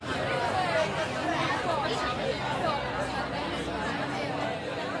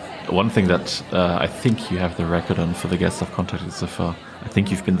one thing that I think you have the record on for the guests I've contacted so far. I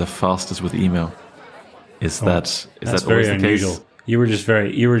think you've been the fastest with email. Is that very always the unusual? case? You were just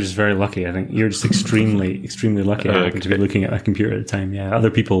very lucky. I think you're just extremely lucky. I happened to be looking at a computer at the time. Yeah, other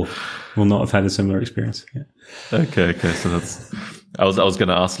people will not have had a similar experience. Yeah. Okay. So that's. I was going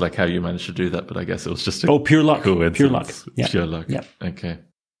to ask like how you managed to do that, but I guess it was just pure luck. Coincidence. Pure luck. Yeah. Pure luck. Yeah. Okay.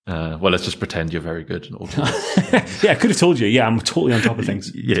 Well, let's just pretend you're very good and all. Yeah, I could have told you. Yeah, I'm totally on top of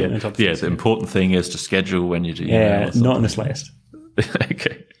things. Yeah. The important thing is to schedule when you do. Yeah, not in the slightest.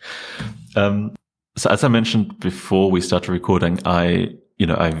 Okay. So as I mentioned before we started recording,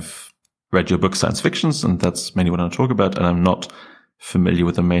 I've read your book Science Fictions, and that's mainly what I talk about, and I'm not familiar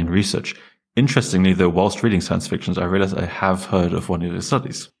with the main research. Interestingly, though, whilst reading Science Fictions, I realized I have heard of one of your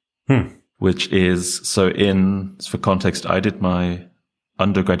studies, which is, for context, I did my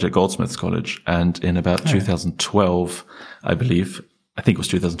undergraduate at Goldsmiths College, and in about 2012, I think it was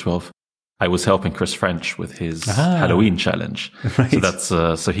 2012, I was helping Chris French with his Halloween challenge. Right. So that's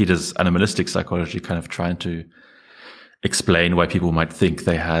so he does animalistic psychology, kind of trying to explain why people might think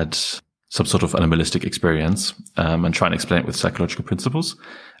they had some sort of animalistic experience, and try and explain it with psychological principles.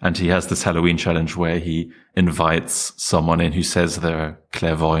 And he has this Halloween challenge where he invites someone in who says they're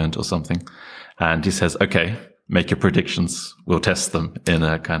clairvoyant or something, and he says, "Okay, make your predictions. We'll test them in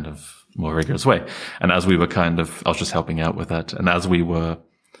a kind of more rigorous way." And as we were I was just helping out with that, and as we were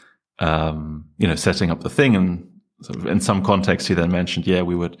setting up the thing, and sort of in some context, he then mentioned,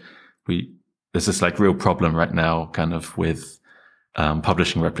 there's this like real problem right now kind of with,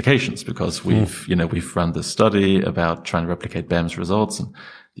 publishing replications, because we've run this study about trying to replicate BEM's results, and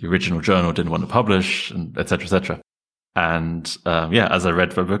the original journal didn't want to publish, and et cetera, et cetera. And, as I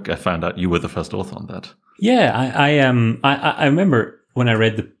read the book, I found out you were the first author on that. Yeah. I remember when I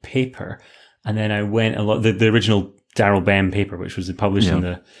read the paper, and then I went the original Daryl BEM paper, which was published in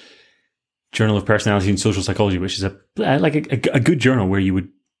the Journal of Personality and Social Psychology, which is a good journal where you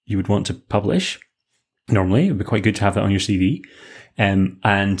would want to publish. Normally, it would be quite good to have that on your CV. I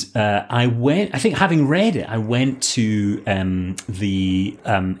think having read it, I went to the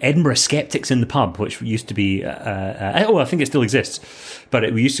Edinburgh Skeptics in the Pub, which used to be, I think it still exists,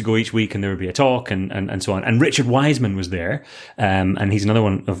 but we used to go each week and there would be a talk and so on. And Richard Wiseman was there, and he's another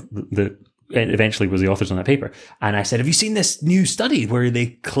one of eventually was the authors on that paper. And I said, have you seen this new study where they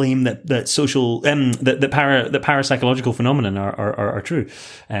claim that social, that parapsychological phenomenon are true?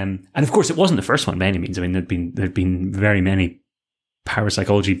 And of course it wasn't the first one by any means. I mean, there'd been very many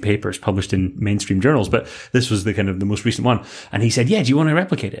parapsychology papers published in mainstream journals, but this was the most recent one. And he said, yeah, do you want to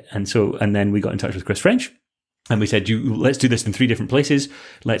replicate it? And then we got in touch with Chris French, and we said, let's do this in 3 different places.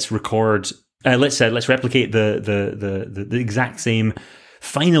 Let's record, let's replicate the exact same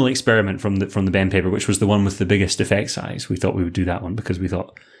final experiment from the BEM paper, which was the one with the biggest effect size. We thought we would do that one because we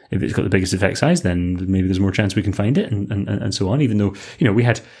thought if it's got the biggest effect size, then maybe there's more chance we can find it, and so on. Even though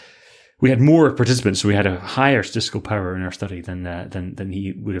we had more participants, so we had a higher statistical power in our study than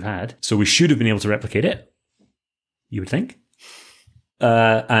he would have had. So we should have been able to replicate it, you would think.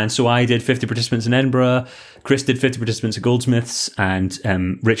 And so I did 50 participants in Edinburgh, Chris did 50 participants at Goldsmiths, and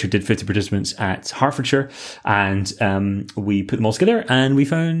Richard did 50 participants at Hertfordshire, and we put them all together and we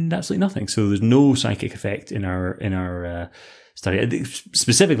found absolutely nothing. So there's no psychic effect in our study.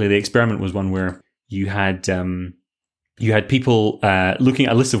 Specifically, the experiment was one where you had people looking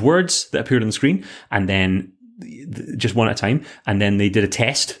at a list of words that appeared on the screen, and then just one at a time, and then they did a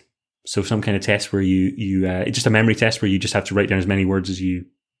test. So some kind of test where you just a memory test where you just have to write down as many words as you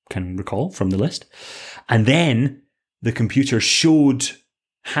can recall from the list. And then the computer showed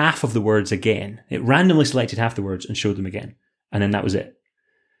half of the words again. It randomly selected half the words and showed them again. And then that was it.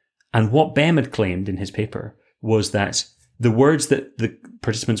 And what BEM had claimed in his paper was that the words that the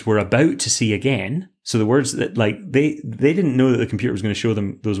participants were about to see again, so the words that they didn't know that the computer was going to show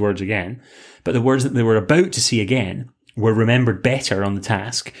them those words again, but the words that they were about to see again were remembered better on the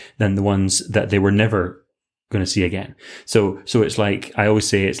task than the ones that they were never going to see again. So it's like, I always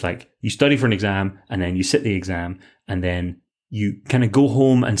say, it's like you study for an exam and then you sit the exam and then you kind of go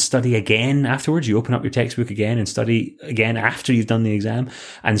home and study again afterwards. You open up your textbook again and study again after you've done the exam.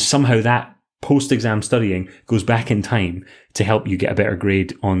 And somehow that post-exam studying goes back in time to help you get a better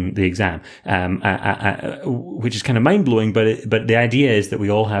grade on the exam, which is kind of mind-blowing. But the idea is that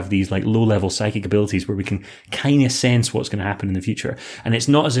we all have these like low-level psychic abilities where we can kind of sense what's going to happen in the future. And it's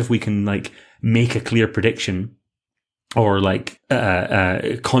not as if we can like make a clear prediction or like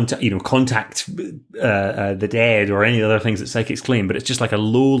contact the dead or any other things that psychics claim. But it's just like a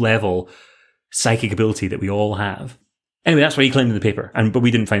low-level psychic ability that we all have. Anyway, that's what he claimed in the paper, but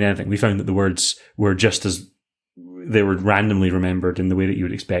we didn't find anything. We found that the words were just as they were randomly remembered in the way that you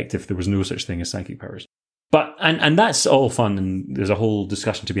would expect if there was no such thing as psychic powers. But and that's all fun, and there's a whole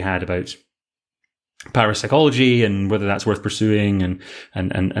discussion to be had about parapsychology and whether that's worth pursuing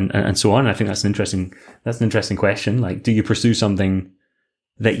and so on. I think that's an interesting question. Like, do you pursue something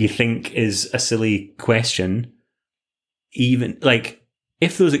that you think is a silly question, even like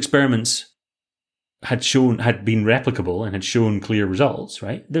if those experiments had been replicable and had shown clear results,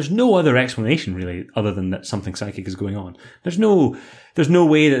 right? There's no other explanation really other than that something psychic is going on. There's no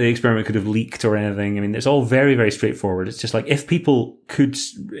way that the experiment could have leaked or anything. I mean, it's all very, very straightforward. It's just like if people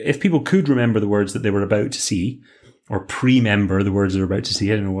could remember the words that they were about to see, or pre-member the words they were about to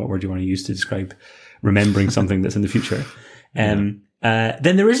see. I don't know what word you want to use to describe remembering something that's in the future. Then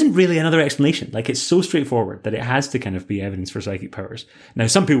there isn't really another explanation. Like, it's so straightforward that it has to kind of be evidence for psychic powers. Now,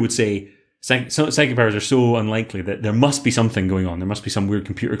 some people would say psychic powers are so unlikely that there must be something going on. There must be some weird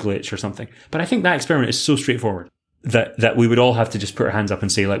computer glitch or something. But I think that experiment is so straightforward that we would all have to just put our hands up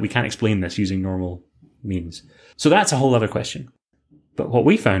and say, like, we can't explain this using normal means. So that's a whole other question. But what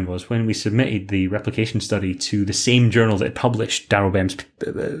we found was when we submitted the replication study to the same journal that published Darrell Bem's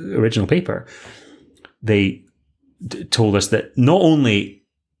original paper, they told us that not only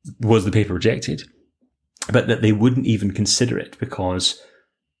was the paper rejected, but that they wouldn't even consider it because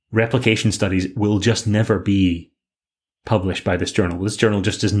replication studies will just never be published by this journal. This journal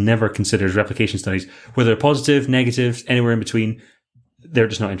just never considers replication studies, whether they're positive, negative, anywhere in between. They're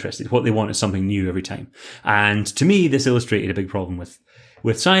just not interested. What they want is something new every time. And to me, this illustrated a big problem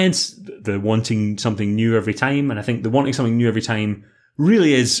with science, the wanting something new every time. And I think the wanting something new every time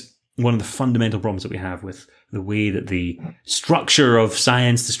really is one of the fundamental problems that we have with the way that the structure of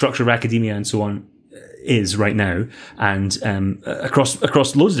science, the structure of academia and so on is right now, and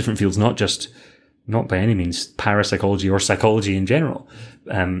across loads of different fields, not by any means parapsychology or psychology in general,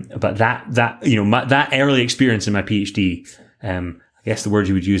 but that early experience in my PhD, I guess the word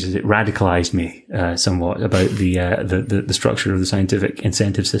you would use is it radicalized me somewhat about the structure of the scientific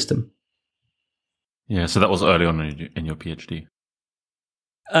incentive system. Yeah, so that was early on in your PhD.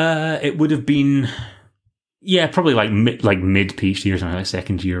 It would have been. Yeah, probably like mid PhD or something, like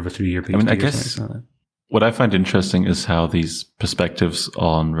second year of a 3-year PhD. I mean, I guess what I find interesting is how these perspectives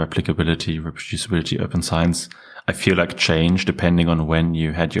on replicability, reproducibility, open science, I feel like change depending on when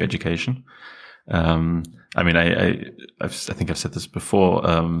you had your education. I mean, I think I've said this before,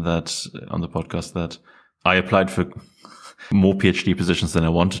 that on the podcast, that I applied for more PhD positions than I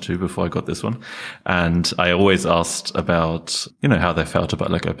wanted to before I got this one. And I always asked about, how they felt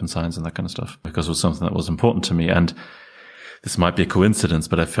about like open science and that kind of stuff, because it was something that was important to me. And this might be a coincidence,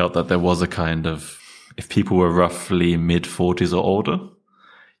 but I felt that there was a kind of, if people were roughly mid-40s or older,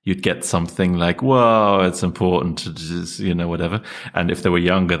 you'd get something like, wow, it's important to just, whatever. And if they were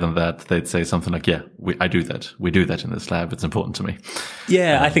younger than that, they'd say something like, yeah, I do that. We do that in this lab. It's important to me.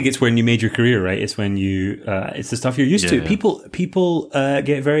 Yeah, I think it's when you made your career, right? It's when you, it's the stuff you're used to. Yeah. People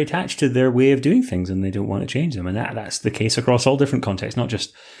get very attached to their way of doing things and they don't want to change them. And that's the case across all different contexts, not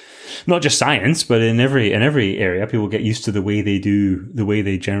just science, but in every area, people get used to the way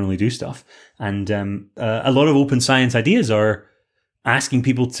they generally do stuff. And a lot of open science ideas are asking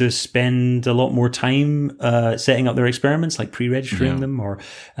people to spend a lot more time setting up their experiments, like pre-registering them, or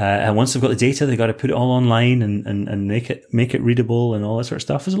and once they've got the data, they got to put it all online and make it readable and all that sort of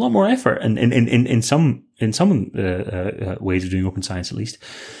stuff. There's a lot more effort, and in some ways of doing open science, at least.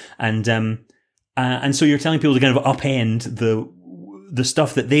 And so you're telling people to kind of upend the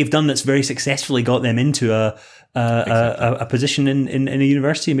stuff that they've done that's very successfully got them into a position in a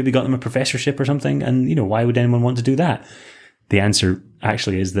university, maybe got them a professorship or something. And why would anyone want to do that? The answer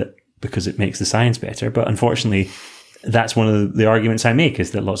actually is that because it makes the science better. But unfortunately, that's one of the arguments I make,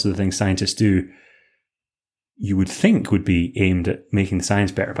 is that lots of the things scientists do, you would think would be aimed at making the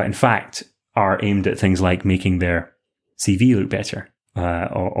science better, but in fact are aimed at things like making their CV look better,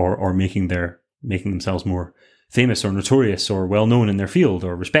 or making themselves more famous or notorious or well-known in their field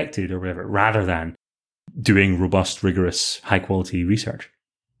or respected or whatever, rather than doing robust, rigorous, high-quality research.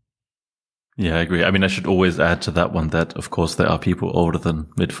 Yeah, I agree. I mean, I should always add to that one that, of course, there are people older than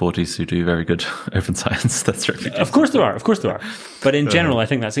mid-40s who do very good open science. That's right. Of course there are. But in general, I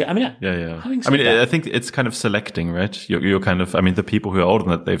think that's... I mean, yeah. I think it's kind of selecting, right? You're kind of... I mean, the people who are older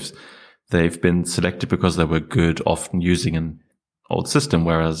than that, they've been selected because they were good, often using an old system.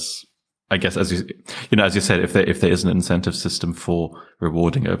 Whereas, I guess, as you said, if there is an incentive system for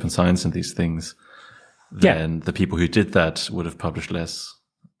rewarding open science and these things, then the people who did that would have published less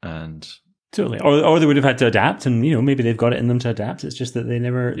and... Totally, or they would have had to adapt, and maybe they've got it in them to adapt. It's just that they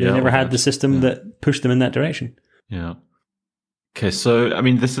never had the system that pushed them in that direction. Yeah. Okay, so I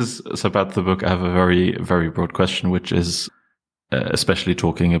mean, this is so about the book. I have a very, very broad question, which is especially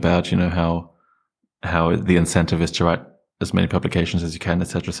talking about, how the incentive is to write as many publications as you can, et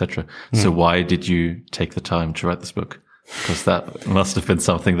cetera, et cetera. So why did you take the time to write this book? Because that must have been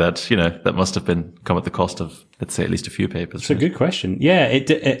something that, that must have come at the cost of, let's say, at least a few papers. It's a good question. Yeah,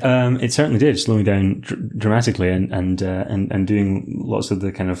 it certainly did slow me down dramatically, and doing lots of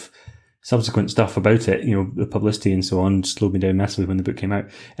the kind of subsequent stuff about it, the publicity and so on, slowed me down massively when the book came out.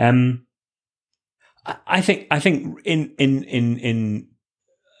 I think in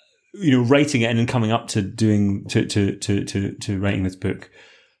writing it and then coming up to doing to writing this book,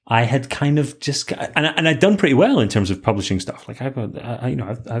 I had kind of just and I'd done pretty well in terms of publishing stuff. Like I've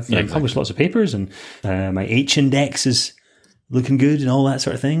published lots of papers, and my H-index is looking good and all that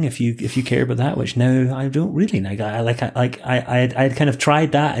sort of thing. If you care about that, which now I don't really. I had kind of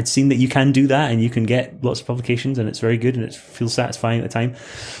tried that. I'd seen that you can do that and you can get lots of publications, and it's very good and it feels satisfying at the time.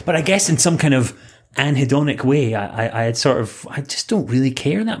 But I guess in some kind of anhedonic way, I just don't really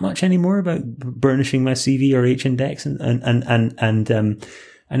care that much anymore about burnishing my CV or H-index, and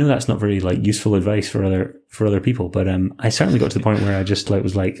I know that's not very useful advice for other people, but I certainly got to the point where I just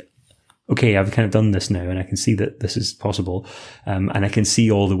was like, okay, I've kind of done this now, and I can see that this is possible, and I can see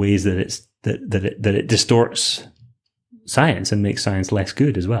all the ways that it distorts science and makes science less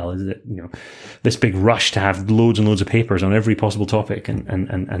good as well. Is that this big rush to have loads and loads of papers on every possible topic and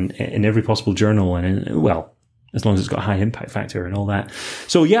in every possible journal, and as long as it's got a high impact factor and all that.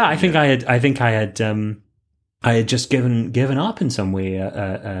 So yeah, I think I had just given up in some way,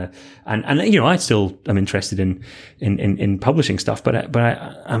 and I still am interested in publishing stuff, but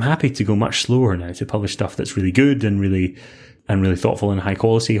I'm happy to go much slower now to publish stuff that's really good and really thoughtful and high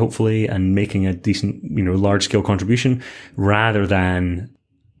quality, hopefully, and making a decent, large scale contribution, rather than,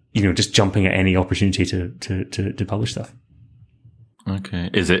 just jumping at any opportunity to publish stuff. Okay.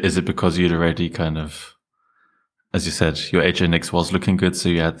 Is it because you'd already kind of, as you said, your H-index was looking good, so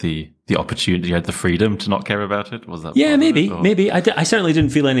you had the opportunity, you had the freedom to not care about it? Was that? Yeah, maybe. I certainly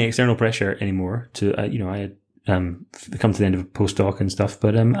didn't feel any external pressure anymore to, I had come to the end of a postdoc and stuff,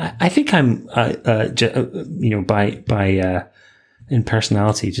 but I think I'm, in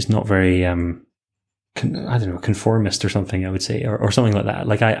personality, just not very, conformist or something, I would say, or something like that.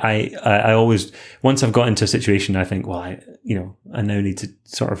 Like I always, once I've got into a situation, I think, well, I now need to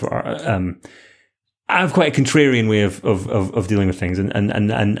sort of, I have quite a contrarian way of dealing with things,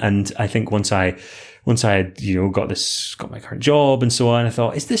 and I think once I had got my current job and so on, I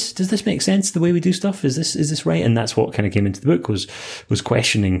thought, does this make sense the way we do stuff? Is this right? And that's what kind of came into the book was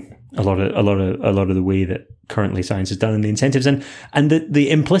questioning a lot of the way that currently science is done and the incentives and the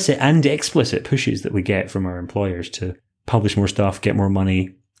implicit and explicit pushes that we get from our employers to publish more stuff, get more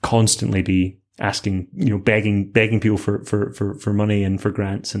money, constantly be asking, begging people for money and for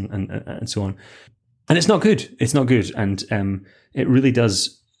grants and so on. And it's not good. It's not good. And it really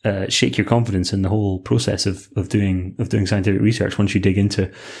does shake your confidence in the whole process of doing scientific research once you dig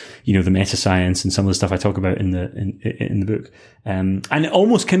into, the meta science and some of the stuff I talk about in the book. And it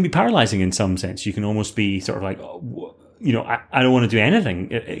almost can be paralyzing in some sense. You can almost be sort of like, I don't want to do anything.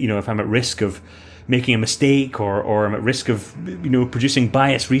 If I'm at risk of making a mistake or I'm at risk of, producing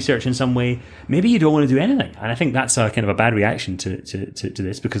biased research in some way, maybe you don't want to do anything. And I think that's a kind of a bad reaction to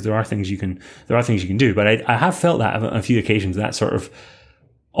this, because there are things you can do. But I have felt that on a few occasions, that sort of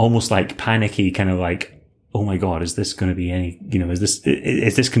almost like panicky kind of like, oh my God, is this going to be any,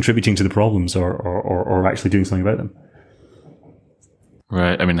 is this contributing to the problems or actually doing something about them?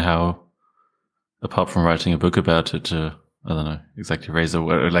 Right. I mean, how, apart from writing a book about it, I don't know exactly, I don't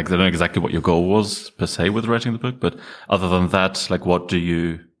know exactly what your goal was per se with writing the book, but other than that, what do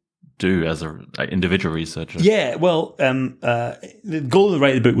you do as an individual researcher? Yeah, well, the goal of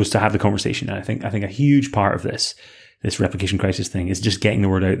writing the book was to have the conversation. And I think a huge part of this replication crisis thing is just getting the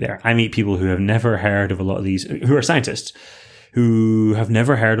word out there. I meet people who have never heard of a lot of these, who are scientists, who have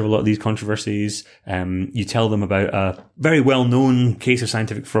never heard of a lot of these controversies. You tell them about a very well-known case of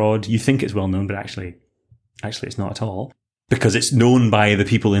scientific fraud. You think it's well-known, but actually it's not at all, because it's known by the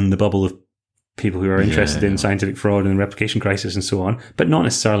people in the bubble of people who are interested in scientific fraud and replication crisis and so on, but not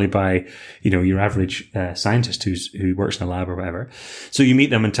necessarily by, your average scientist who works in a lab or whatever. So you meet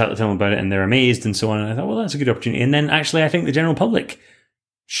them and tell them about it, and they're amazed and so on. And I thought, well, that's a good opportunity. And then actually, I think the general public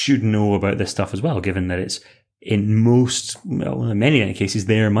should know about this stuff as well, given that it's in many cases,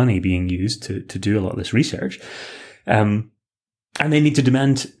 their money being used to do a lot of this research. And they need to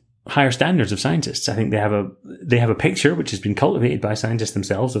demand higher standards of scientists. I think they have a picture which has been cultivated by scientists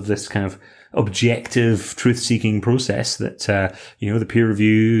themselves of this kind of objective truth-seeking process that the peer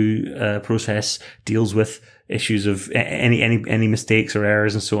review process deals with issues of any mistakes or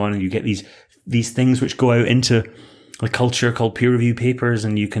errors and so on, and you get these things which go out into a culture called peer review papers,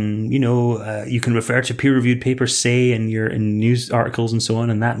 and you can refer to peer reviewed papers, say, in news articles and so on,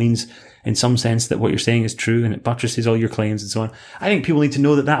 and that means in some sense that what you're saying is true and it buttresses all your claims and so on. I think people need to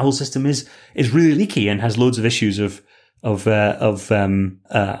know that whole system is really leaky and has loads of issues of the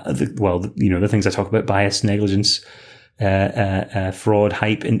things I talk about: bias, negligence, fraud,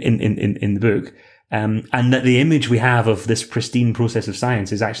 hype in the book, and that the image we have of this pristine process of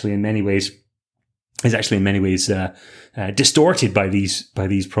science is actually in many ways distorted by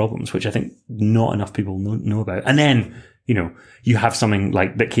these problems, which I think not enough people know about. And then you have something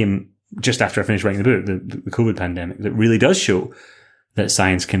like that came just after I finished writing the book, the COVID pandemic, that really does show that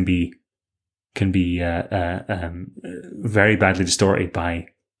science can be very badly distorted by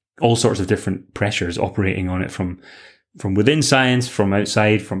all sorts of different pressures operating on it from within science, from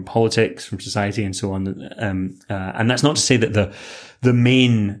outside, from politics, from society, and so on. And that's not to say that the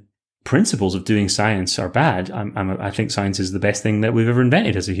main principles of doing science are bad. I think science is the best thing that we've ever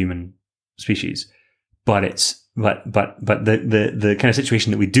invented as a human species. But the kind of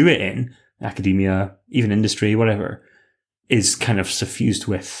situation that we do it in, academia, even industry, whatever, is kind of suffused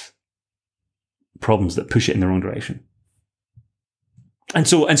with problems that push it in the wrong direction. And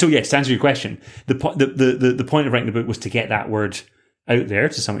so yes, to answer your question, the point of writing the book was to get that word out there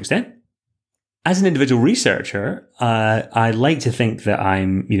to some extent. As an individual researcher, I like to think that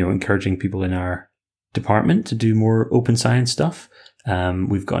I'm, encouraging people in our department to do more open science stuff.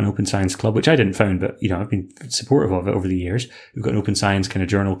 We've got an open science club, which I didn't found, but, I've been supportive of it over the years. We've got an open science kind of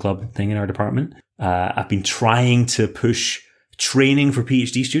journal club thing in our department. I've been trying to push training for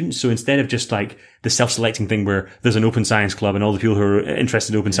PhD students. So instead of just like the self-selecting thing where there's an open science club and all the people who are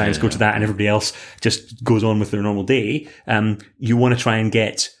interested in open science go to that and everybody else just goes on with their normal day, you want to try and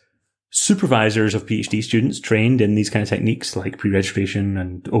get supervisors of PhD students trained in these kind of techniques like pre-registration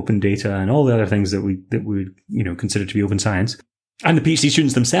and open data and all the other things that we consider to be open science. And the PhD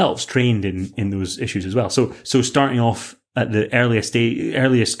students themselves trained in those issues as well. So starting off at the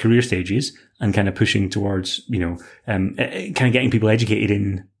earliest career stages and kind of pushing towards, kind of getting people educated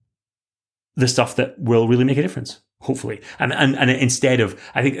in the stuff that will really make a difference, hopefully. And instead of,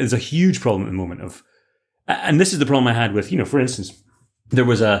 I think there's a huge problem at the moment and this is the problem I had with, for instance, there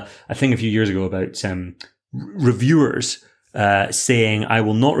was a thing a few years ago about reviewers saying, I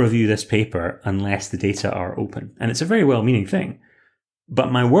will not review this paper unless the data are open. And it's a very well-meaning thing.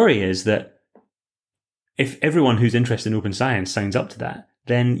 But my worry is that if everyone who's interested in open science signs up to that,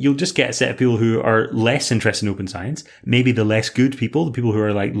 then you'll just get a set of people who are less interested in open science, maybe the less good people, the people who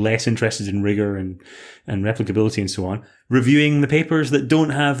are like less interested in rigor and replicability and so on, reviewing the papers that don't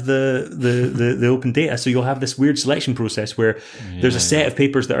have the open data. So you'll have this weird selection process where there's a set of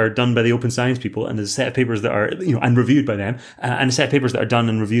papers that are done by the open science people, and there's a set of papers that are, and reviewed by them, and a set of papers that are done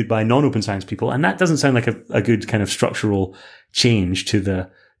and reviewed by non-open science people. And that doesn't sound like a good kind of structural change to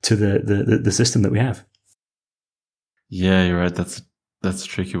the system that we have. Yeah, you're right. That's a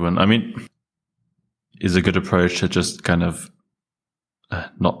tricky one. I mean, is a good approach to just kind of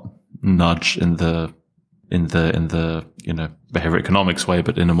not nudge in the behavior economics way,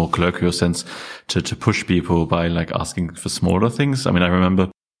 but in a more colloquial sense, to push people by like asking for smaller things. I mean, I remember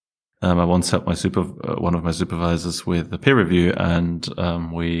I once helped one of my supervisors with a peer review, and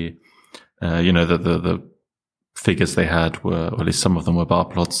we the figures they had were, or at least some of them were bar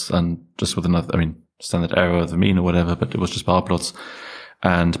plots, and just with standard error of the mean or whatever, but it was just bar plots.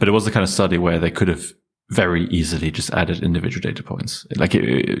 But it was the kind of study where they could have very easily just added individual data points, like,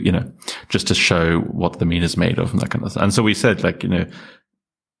 just to show what the mean is made of and that kind of thing. And so we said, like,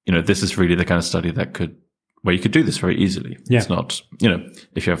 this is really the kind of study where you could do this very easily. Yeah. It's not,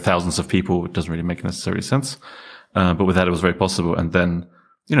 if you have thousands of people, it doesn't really make necessary sense. But with that, it was very possible. And then,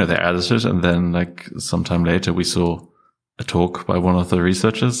 they added it. And then like sometime later, we saw a talk by one of the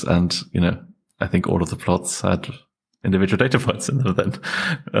researchers, and, I think all of the plots had individual data points in them then.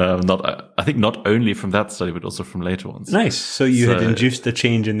 I think not only from that study, but also from later ones. Nice. So you had induced a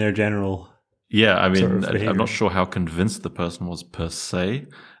change in their general. Yeah. I mean, I'm not sure how convinced the person was per se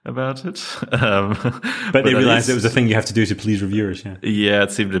about it. But they realized it was a thing you have to do to please reviewers. Yeah. Yeah.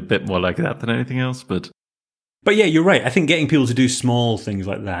 It seemed a bit more like that than anything else, but yeah, you're right. I think getting people to do small things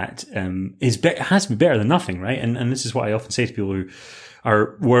like that has to be better than nothing, right? And this is what I often say to people who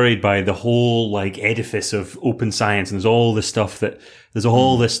are worried by the whole like edifice of open science, and there's all this stuff that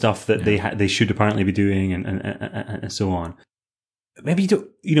they should apparently be doing, and so on. maybe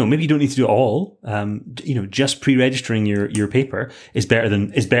you don't need to do it all. Just pre-registering your paper is better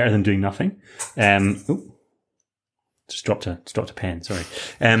than doing nothing. Just dropped a pen. Sorry.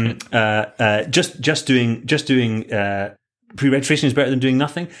 Just doing pre-registration is better than doing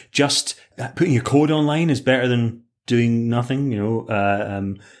nothing. Just putting your code online is better than doing nothing. You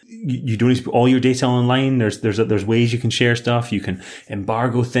don't need to put all your data online. There's ways you can share stuff. You can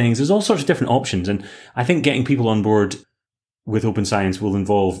embargo things. There's all sorts of different options. And I think getting people on board with open science will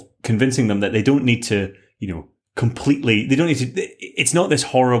involve convincing them that they don't need to, it's not this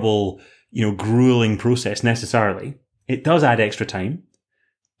horrible, grueling process necessarily. It does add extra time,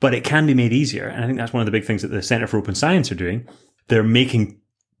 but it can be made easier. And I think that's one of the big things that the Centre for Open Science are doing. They're making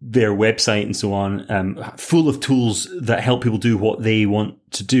their website and so on full of tools that help people do what they want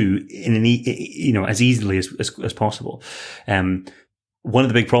to do in as easily as possible. One of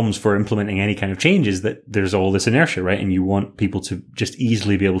the big problems for implementing any kind of change is that there's all this inertia, right? And you want people to just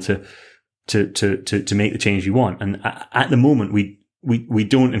easily be able to make the change you want. And at the moment, we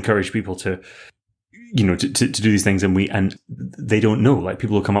don't encourage people to do these things, and they don't know. Like,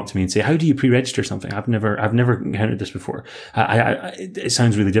 people will come up to me and say, "How do you pre-register something? I've never encountered this before. It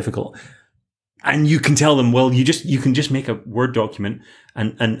sounds really difficult." And you can tell them, well, you can just make a Word document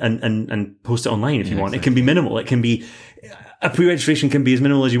and post it online if you want. Exactly. It can be minimal. It can be a pre-registration can be as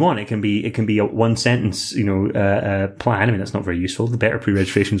minimal as you want. It can be a one sentence, plan. I mean, that's not very useful. The better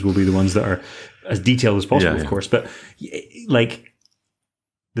pre-registrations will be the ones that are as detailed as possible, of course. But like,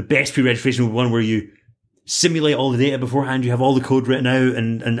 the best pre-registration will be one where you simulate all the data beforehand. You have all the code written out,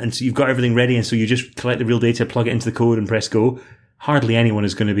 and so you've got everything ready. And so you just collect the real data, plug it into the code, and press go. Hardly anyone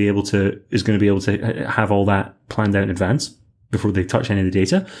is going to be able to have all that planned out in advance before they touch any of the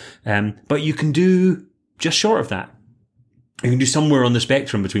data. But you can do just short of that. You can do somewhere on the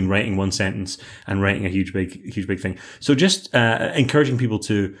spectrum between writing one sentence and writing a huge big thing. So just encouraging people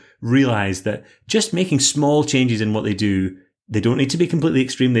to realize that just making small changes in what they do, they don't need to be completely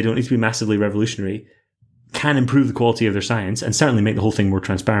extreme. They don't need to be massively revolutionary, can improve the quality of their science and certainly make the whole thing more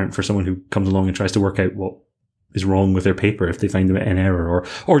transparent for someone who comes along and tries to work out what is wrong with their paper if they find them an error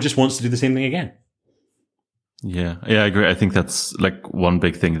or just wants to do the same thing again. Yeah, I agree. I think that's like one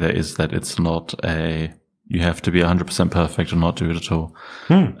big thing there is that it's not you have to be 100% perfect or not do it at all.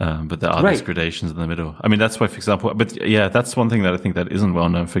 But there are these gradations in the middle. I mean, that's why, for example, that's one thing that I think that isn't well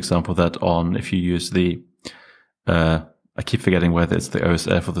known. For example, that if you use the, I keep forgetting whether it's the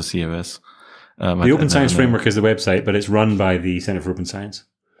OSF or the COS. The Open Science Framework is the website, but it's run by the Centre for Open Science.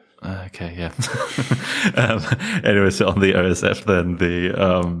 Okay, yeah. Anyway, so on the OSF, then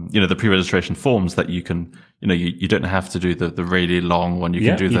the pre-registration forms that you can, you don't have to do the really long one. You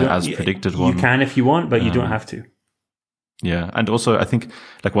can do the as predicted one. You can if you want, but you don't have to. Yeah, and also I think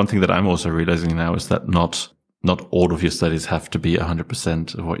like one thing that I'm also realizing now is that not all of your studies have to be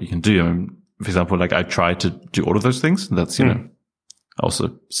 100% of what you can do. I mean, for example, like I try to do all of those things. And that's I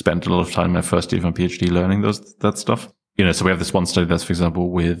also spent a lot of time in my first year of my PhD learning that stuff. So we have this one study that's, for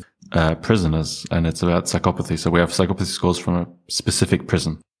example, with prisoners, and it's about psychopathy. So we have psychopathy scores from a specific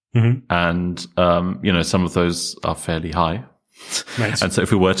prison. Mm-hmm. And, some of those are fairly high. Right. And so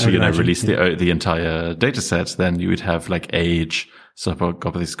if we were to, release the entire data set, then you would have like age,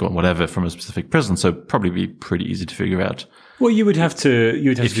 psychopathy score, whatever from a specific prison. So it'd probably be pretty easy to figure out. Well, you would have to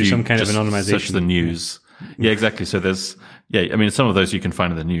do some kind of anonymization. Search the news. Yeah, exactly. So there's, I mean, some of those you can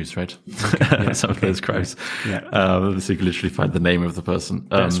find in the news, right? Okay. Some of those crimes. Yeah. So you can literally find the name of the person.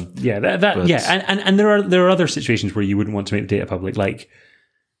 And there are other situations where you wouldn't want to make the data public, like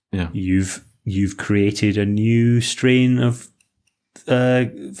you've created a new strain of the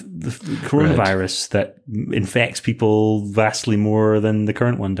coronavirus that infects people vastly more than the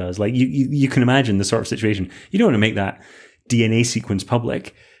current one does. Like you can imagine the sort of situation. You don't want to make that DNA sequence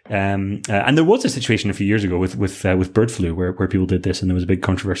public. And there was a situation a few years ago with bird flu where people did this, and there was a big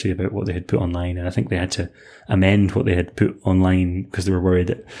controversy about what they had put online. And I think they had to amend what they had put online because they were worried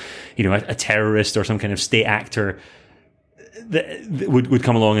that, a terrorist or some kind of state actor that would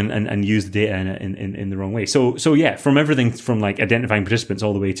come along and use the data in the wrong way. So yeah, from everything from like identifying participants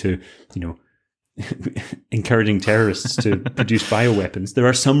all the way to, encouraging terrorists to produce bioweapons, there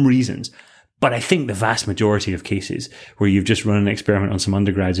are some reasons. But I think the vast majority of cases where you've just run an experiment on some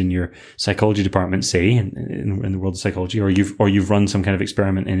undergrads in your psychology department, say, in the world of psychology, or you've run some kind of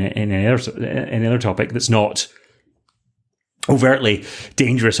experiment in another topic that's not overtly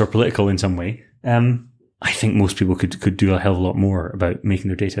dangerous or political in some way, I think most people could do a hell of a lot more about making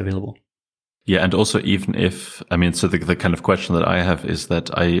their data available. Yeah, and also even if, so the kind of question that I have is that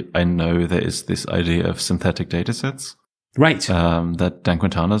I know there is this idea of synthetic data sets. Right. That Dan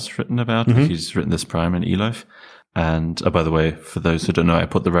Quintana's written about. Mm-hmm. He's written this Prime and eLife. And by the way, for those who don't know, I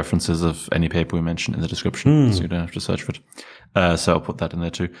put the references of any paper we mentioned in the description, so you don't have to search for it. So I'll put that in there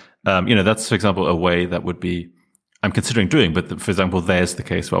too. That's, for example, a way that would be, I'm considering doing, but for example, there's the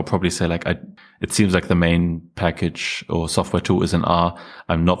case where I'll probably say it seems like the main package or software tool is in R.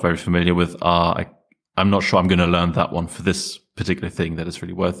 I'm not very familiar with R. I'm not sure I'm going to learn that one for this particular thing that is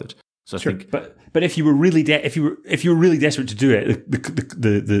really worth it. So sure, I think, but if you were really if you were really desperate to do it,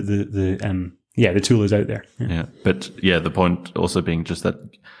 the tool is out there. Yeah. But the point also being just that,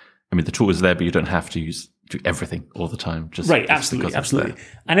 I mean, the tool is there, but you don't have to do everything all the time. Just absolutely.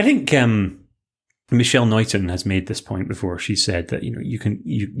 And I think Michelle Neuton has made this point before. She said that you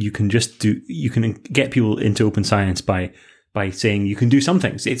can get people into open science by saying you can do some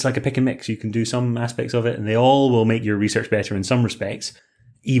things. It's like a pick and mix. You can do some aspects of it, and they all will make your research better in some respects,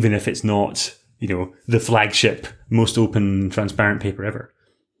 even if it's not the flagship, most open, transparent paper ever.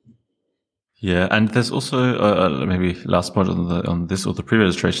 Yeah, and there's also maybe last point on this or the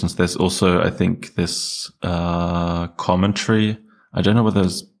pre-registrations. There's also, I think, this commentary. I don't know whether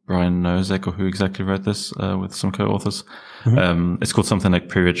it's Brian Nosek or who exactly wrote this with some co-authors. Mm-hmm. It's called something like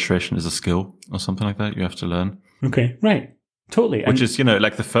pre-registration is a skill or something like that. You have to learn. Okay, right. Totally. Which is,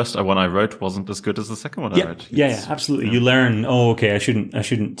 like the first one I wrote wasn't as good as the second one I wrote. Yeah, absolutely. Yeah. You learn, I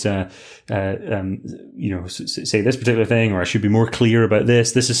shouldn't say this particular thing, or I should be more clear about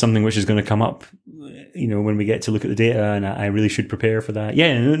this. This is something which is going to come up, when we get to look at the data, and I really should prepare for that.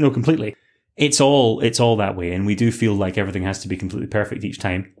 Yeah, no, completely. It's all that way, and we do feel like everything has to be completely perfect each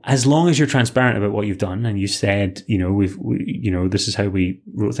time. As long as you're transparent about what you've done, and you said, this is how we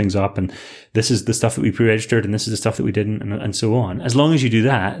wrote things up, and this is the stuff that we pre-registered, and this is the stuff that we didn't, and so on. As long as you do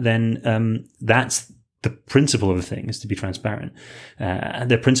that, then that's the principle of the thing, is to be transparent.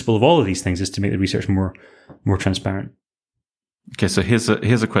 The principle of all of these things is to make the research more transparent. Okay, so here's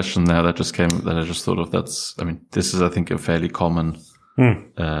a question now that just came that I just thought of. This is I think a fairly common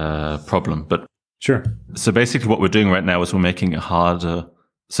problem, but sure. So basically what we're doing right now is we're making it harder.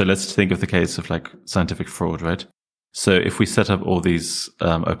 So let's think of the case of like scientific fraud, right? So if we set up all these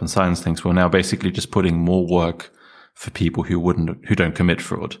open science things, we're now basically just putting more work for people who don't commit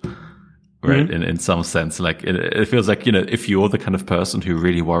fraud, right? Mm-hmm. In some sense, like it feels like, if you're the kind of person who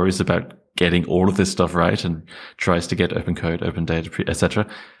really worries about getting all of this stuff right and tries to get open code, open data, etc.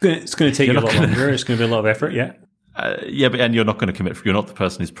 It's going to take you a lot longer. It's going to be a lot of effort. Yeah. But you're not going to commit. You're not the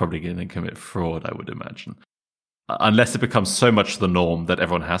person who's probably going to commit fraud, I would imagine, unless it becomes so much the norm that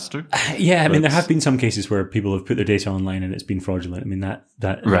everyone has to. There have been some cases where people have put their data online and it's been fraudulent. I mean,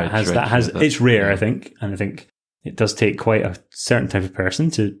 it's rare, I think, and I think it does take quite a certain type of person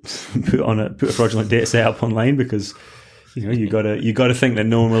to put a fraudulent data set up online, because you gotta think that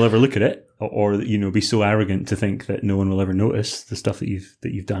no one will ever look at it, or be so arrogant to think that no one will ever notice the stuff that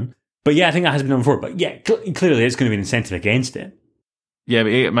you've done. But yeah, I think that has been done before. But yeah, clearly it's going to be an incentive against it. Yeah,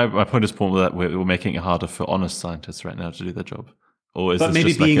 but my point is that we're making it harder for honest scientists right now to do their job. Or is but this maybe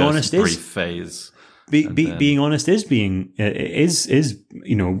just being like honest a brief phase? Being honest is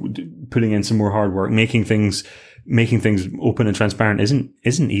putting in some more hard work, making things open and transparent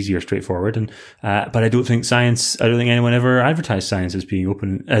isn't easy or straightforward. And but I don't think anyone ever advertised science as being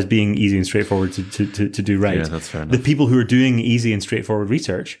open, as being easy and straightforward to do right. Yeah, that's fair enough. The people who are doing easy and straightforward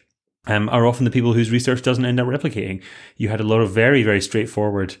research are often the people whose research doesn't end up replicating. You had a lot of very, very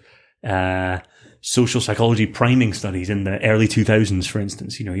straightforward social psychology priming studies in the early 2000s, for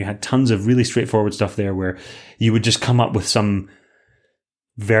instance. You had tons of really straightforward stuff there where you would just come up with some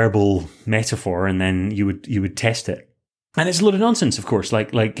verbal metaphor and then you would test it. And it's a load of nonsense, of course. They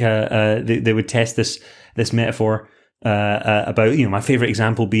would test this metaphor about, my favorite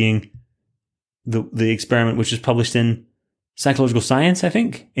example being the experiment which was published in Psychological Science, I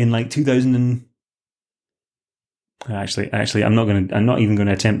think, in like 2000 and actually I'm not even going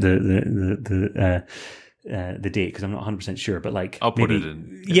to attempt the date because I'm not 100% sure, but like I'll put it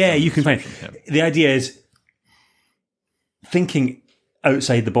in. Yeah, you can find it. Yeah. The idea is thinking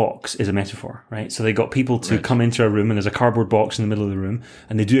outside the box is a metaphor, right? So they got people to come into a room and there's a cardboard box in the middle of the room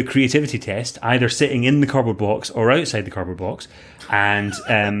and they do a creativity test, either sitting in the cardboard box or outside the cardboard box, and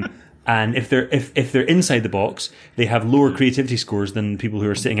if they're inside the box, they have lower creativity scores than people who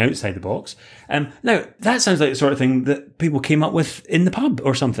are sitting outside the box. Now that sounds like the sort of thing that people came up with in the pub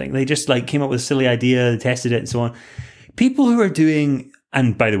or something. They just like came up with a silly idea, tested it, and so on. People who are doing,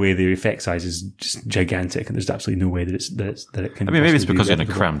 and by the way, the effect size is just gigantic, and there's absolutely no way that it can. I mean, maybe it's because you're in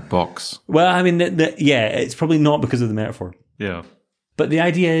a cramped box. Well, I mean, it's probably not because of the metaphor. Yeah. But the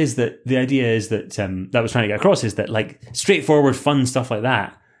idea is that that was trying to get across is that like straightforward, fun stuff like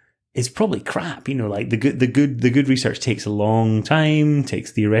that is probably crap. Like the good research takes a long time,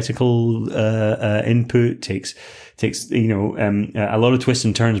 takes theoretical input, takes a lot of twists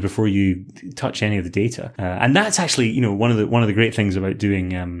and turns before you touch any of the data. And that's actually one of the great things about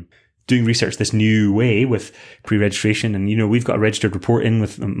doing research this new way with pre-registration. And we've got a registered report in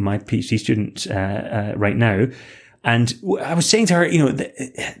with my PhD student right now. And I was saying to her,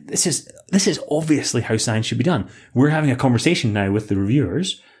 this is obviously how science should be done. We're having a conversation now with the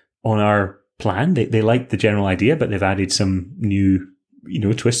reviewers on our plan. They like the general idea, but they've added some new,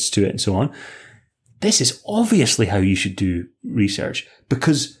 twists to it and so on. This is obviously how you should do research,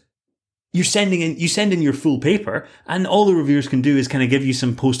 because you send in your full paper, and all the reviewers can do is kind of give you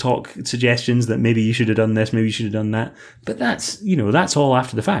some post hoc suggestions that maybe you should have done this, maybe you should have done that. But that's all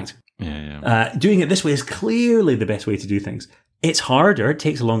after the fact. Yeah. Doing it this way is clearly the best way to do things. It's harder. It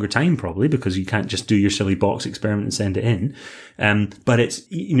takes a longer time probably, because you can't just do your silly box experiment and send it in. But it's,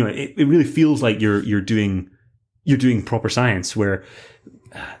 it really feels like you're doing proper science, where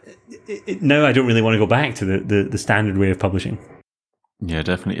now I don't really want to go back to the standard way of publishing. Yeah,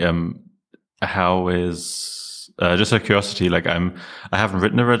 definitely. How is, just out of curiosity, like I haven't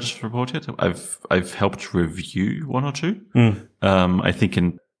written a registered report yet. I've helped review one or two. I think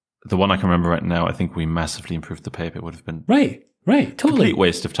in the one I can remember right now, I think we massively improved the paper. It would have been right, totally complete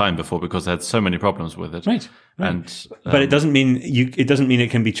waste of time before, because I had so many problems with it. Right. And but it doesn't mean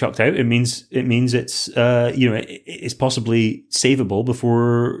it can be chucked out. It means it's it's possibly savable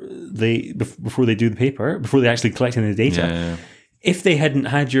before they do the paper, before they actually collect any data. Yeah. If they hadn't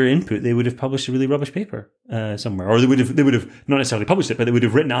had your input, they would have published a really rubbish paper somewhere, or they would have not necessarily published it, but they would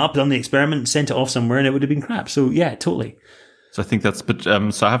have written it up, done the experiment, sent it off somewhere, and it would have been crap. So yeah, totally. So I think that's, but I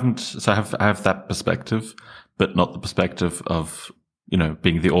have that perspective, but not the perspective of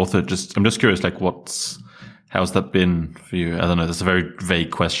being the author. I'm just curious, like how's that been for you? I don't know. That's a very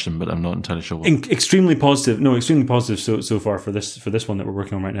vague question, but I'm not entirely sure. Extremely positive. No, extremely positive so far for this one that we're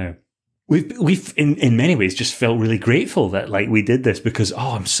working on right now. We've in many ways just felt really grateful that we did this, because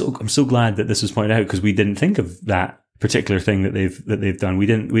I'm so glad that this was pointed out, because we didn't think of that particular thing that they've done. We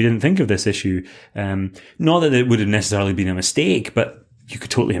didn't think of this issue. Not that it would have necessarily been a mistake, but you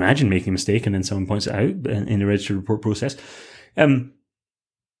could totally imagine making a mistake and then someone points it out in the registered report process.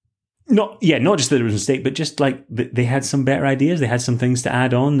 Not just that it was a mistake, but just they had some better ideas. They had some things to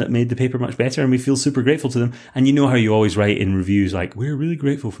add on that made the paper much better, and we feel super grateful to them. And how you always write in reviews, we're really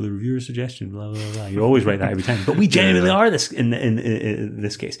grateful for the reviewer's suggestion, blah, blah, blah. You always write that every time. But we genuinely are this in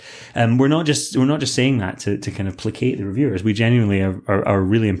this case. We're not just saying that to kind of placate the reviewers. We genuinely are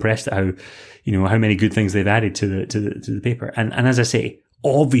really impressed at how, how many good things they've added to the paper. And as I say,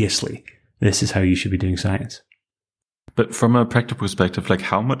 obviously, this is how you should be doing science. But from a practical perspective,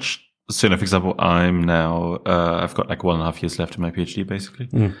 how much, so for example, I'm now, I've got 1.5 years left in my PhD, basically.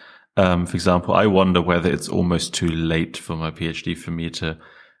 For example, I wonder whether it's almost too late for my PhD for me to,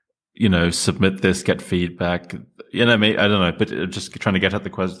 submit this, get feedback. I don't know, but just trying to get at the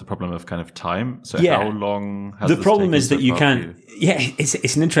problem of kind of time. So how long has the problem is so that you can't. Yeah,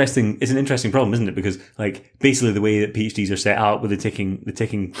 it's an interesting problem, isn't it? Because basically the way that PhDs are set out with the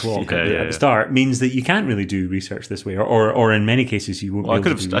ticking clock at the start means that you can't really do research this way, or in many cases you won't. Well,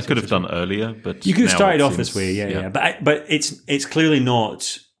 I could have done earlier, but you could have started off this way. Yeah. But it's clearly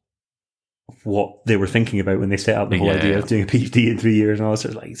not what they were thinking about when they set up the whole idea of doing a PhD in 3 years and all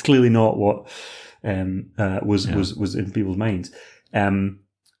that. It's clearly not what was in people's minds.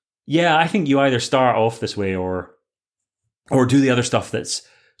 I think you either start off this way or do the other stuff that's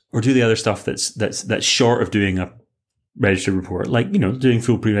short of doing a registered report, doing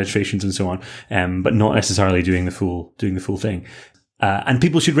full pre-registrations and so on, but not necessarily doing the full thing. And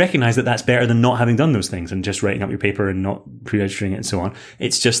people should recognize that that's better than not having done those things and just writing up your paper and not pre-registering it and so on.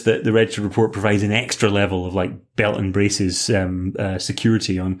 It's just that the registered report provides an extra level of belt and braces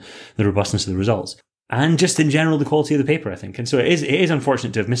security on the robustness of the results. And just in general, the quality of the paper, I think. And so it is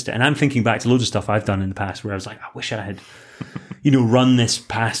unfortunate to have missed it. And I'm thinking back to loads of stuff I've done in the past where I was I wish I had, run this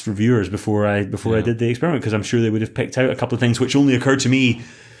past reviewers before I did the experiment, because I'm sure they would have picked out a couple of things which only occurred to me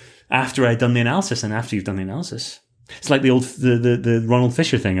after I'd done the analysis. And after you've done the analysis, it's like the Ronald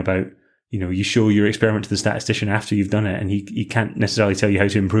Fisher thing about, you show your experiment to the statistician after you've done it, and he can't necessarily tell you how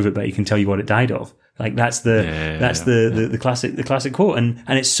to improve it, but he can tell you what it died of. That's the classic quote, and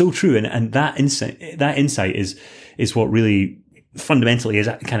it's so true. And that insight is what really fundamentally is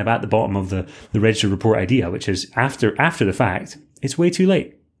kind of at the bottom of the registered report idea, which is after the fact, it's way too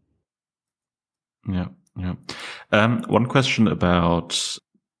late. Yeah. One question about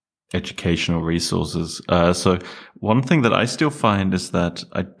educational resources. So one thing that I still find is that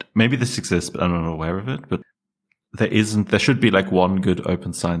maybe this exists, but I'm not aware of it, but there should be like one good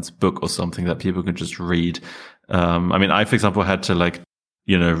open science book or something that people can just read. I mean, I, for example, had to like,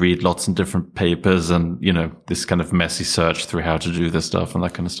 read lots of different papers and, this kind of messy search through how to do this stuff and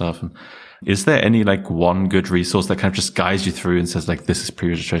that kind of stuff. And is there any like one good resource that kind of just guides you through and says like, this is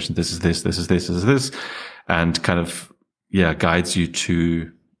pre-registration, this is this, this is this, this is this, and kind of, guides you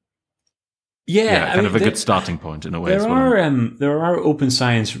to, kind of a good starting point in a way as well. There are open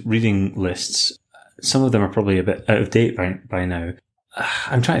science reading lists. Some of them are probably a bit out of date by now.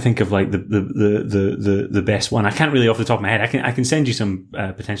 I'm trying to think of like the best one. I can't really off the top of my head. I can send you some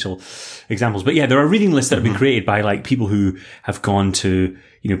potential examples. But yeah, there are reading lists that have been created by like people who have gone to,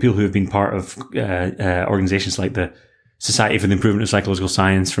 people who have been part of organizations like the Society for the Improvement of Psychological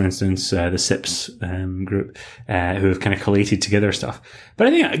Science, for instance, the SIPS group, who have kind of collated together stuff. But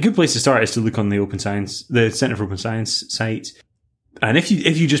I think a good place to start is to look on the Center for Open Science site. And if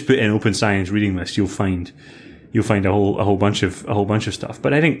you just put in open science reading list, you'll find a whole bunch of stuff.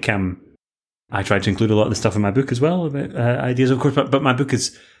 But I think I tried to include a lot of the stuff in my book as well about ideas, of course. But my book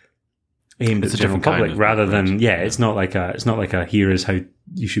is aimed at the general public rather than it's not like a here is how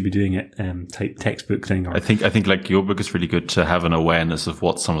you should be doing it type textbook thing. I think like your book is really good to have an awareness of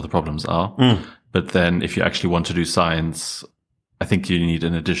what some of the problems are. But then if you actually want to do science, I think you need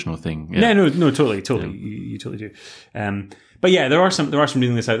an additional thing. Yeah, no, totally. Yeah. You totally do. But yeah, there are some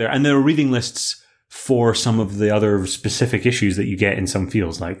reading lists out there, and there are reading lists for some of the other specific issues that you get in some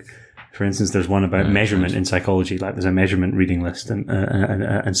fields. Like, for instance, there's one about measurement in psychology. Like, there's a measurement reading list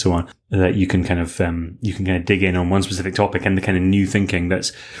and so on that you can kind of dig in on one specific topic and the kind of new thinking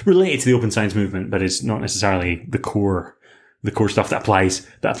that's related to the open science movement, but it's not necessarily the core stuff that applies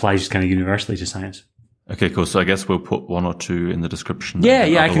just kind of universally to science. Okay, cool. So I guess we'll put one or two in the description.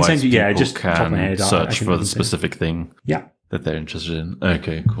 Yeah, I can send you. Yeah, just top of my head. Search for the specific thing. Yeah. That they're interested in.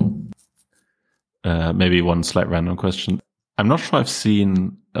 Okay, cool. Maybe one slight random question. I'm not sure I've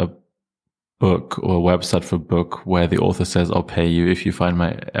seen a book or a website for a book where the author says, "I'll pay you if you find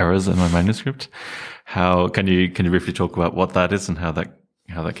my errors in my manuscript." How can you briefly talk about what that is and how that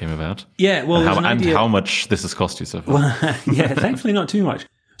came about? Yeah, well, and how much this has cost you so far? Well, yeah, thankfully not too much.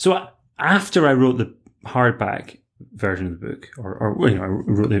 So after I wrote the hardback version of the book, or I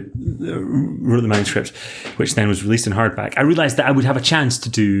wrote the manuscript, which then was released in hardback, I realized that I would have a chance to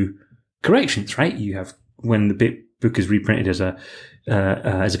do corrections. Right? You have, when the book is reprinted as a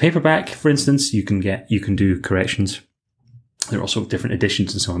paperback, for instance, you can do corrections. There are also different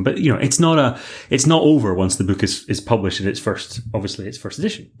editions and so on, but it's not over once the book is published in its first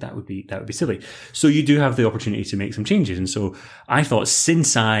edition. That would be silly. So you do have the opportunity to make some changes, and so I thought,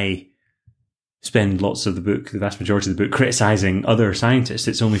 since I spend lots of the vast majority of the book, criticizing other scientists,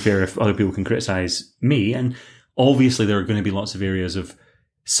 it's only fair if other people can criticize me. And obviously there are going to be lots of areas of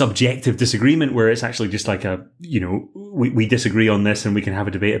subjective disagreement where it's actually just like we disagree on this and we can have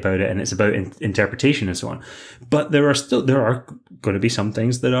a debate about it, and it's about interpretation and so on. But there are going to be some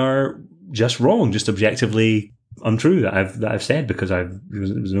things that are just wrong, just objectively untrue that I've said because it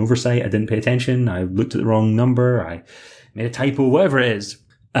was an oversight. I didn't pay attention. I looked at the wrong number. I made a typo, whatever it is.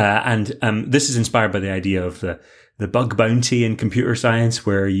 And this is inspired by the idea of the bug bounty in computer science,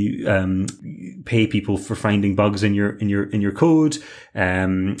 where you pay people for finding bugs in your code.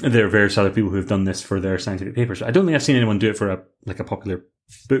 There are various other people who have done this for their scientific papers. I don't think I've seen anyone do it for a popular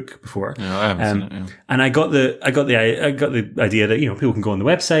book before. No, I haven't seen it. Yeah. And I got the idea that people can go on the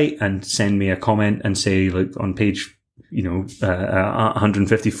website and send me a comment and say, like, on page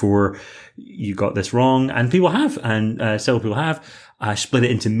 154, you got this wrong, and people have, and several people have. I split it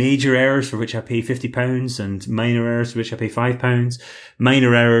into major errors for which I pay £50 and minor errors for which I pay £5.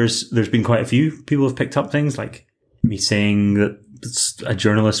 Minor errors, there's been quite a few people have picked up things like me saying that a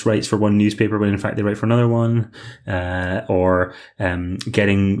journalist writes for one newspaper when in fact they write for another one, or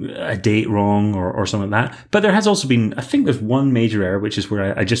getting a date wrong or something like that. But there has also been, I think there's one major error, which is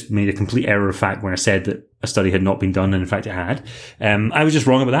where I just made a complete error of fact when I said that a study had not been done, and in fact it had. I was just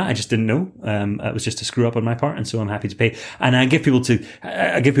wrong about that. I just didn't know. It was just a screw up on my part, and so I'm happy to pay. And I give people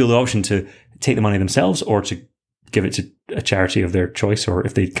the option to take the money themselves or to give it to a charity of their choice, or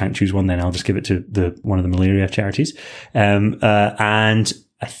if they can't choose one, then I'll just give it to one of the malaria charities. And I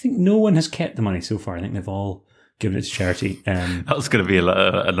think no one has kept the money so far. I think they've all given it to charity. That was going to be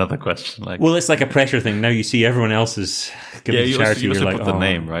another question. Well, it's like a pressure thing. Now you see everyone else is giving it to charity. You also put the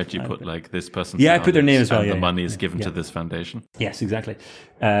name, right? You put like this person. Yeah, I put their name as well. And the money is given to this foundation. Yes, exactly.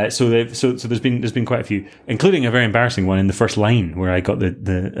 So there's been quite a few, including a very embarrassing one in the first line where I got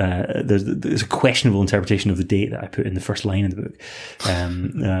there's a questionable interpretation of the date that I put in the first line of the book,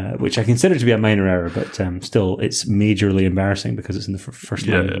 which I consider to be a minor error, but still it's majorly embarrassing because it's in the first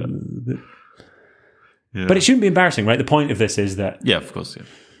line of the book. Yeah. But it shouldn't be embarrassing, right? The point of this is that Yeah, of course. Yeah.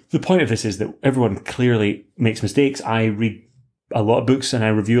 the point of this is that everyone clearly makes mistakes. I read a lot of books and I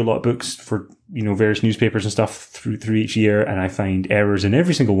review a lot of books for, various newspapers and stuff through each year. And I find errors in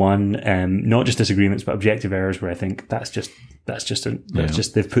every single one, not just disagreements, but objective errors where I think that's just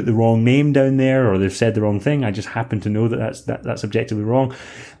they've put the wrong name down there or they've said the wrong thing. I just happen to know that's objectively wrong.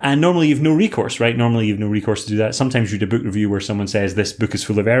 And normally you've no recourse, right? Normally you've no recourse to do that. Sometimes you read a book review where someone says this book is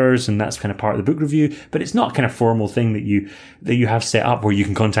full of errors and that's kind of part of the book review, but it's not kind of formal thing that you have set up where you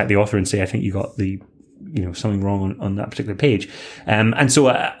can contact the author and say, I think you got something wrong on that particular page. And so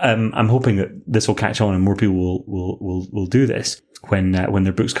I'm hoping that this will catch on and more people will do this when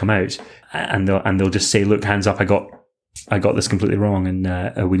their books come out and they'll just say, look, hands up, I got this completely wrong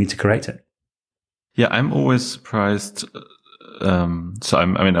and we need to correct it. Yeah, I'm always surprised. So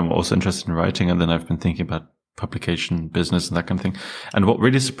I'm also interested in writing, and then I've been thinking about publication business and that kind of thing. And what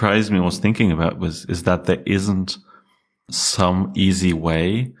really surprised me, was thinking about is that there isn't some easy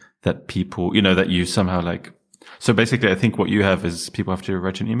way that people, that you somehow so basically I think what you have is people have to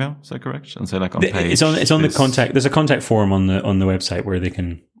write an email. Is that correct? And say on page. It's on the contact. There's a contact form on the website where they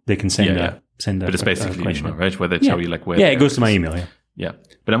can send send. But it's basically an email, right? Where they tell you where. Yeah, it goes to my email. Yeah. Yeah.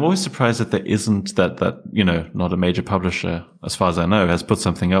 But I'm always surprised that there isn't that, not a major publisher, as far as I know, has put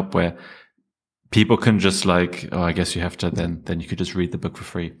something up where people can just I guess you have to, then you could just read the book for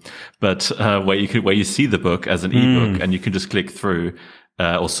free. But, where you see the book as an ebook and you can just click through,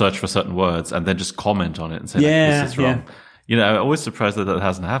 or search for certain words and then just comment on it and say, this is wrong. I'm always surprised that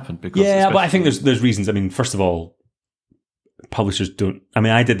hasn't happened because. Yeah, but I think there's reasons. I mean, first of all, publishers don't,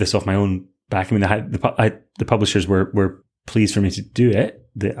 I did this off my own back. The publishers were pleased for me to do it.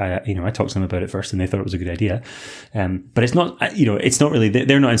 I talked to them about it first and they thought it was a good idea. But it's not, it's not really,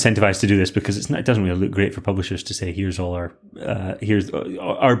 they're not incentivized to do this because it doesn't really look great for publishers to say, here's all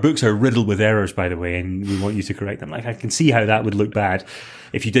our books are riddled with errors, by the way, and we want you to correct them. I can see how that would look bad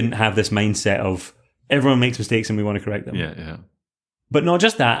if you didn't have this mindset of everyone makes mistakes and we want to correct them. Yeah, yeah. But not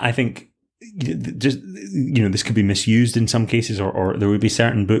just that, I think this could be misused in some cases, or there would be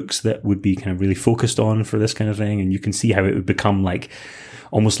certain books that would be kind of really focused on for this kind of thing, and you can see how it would become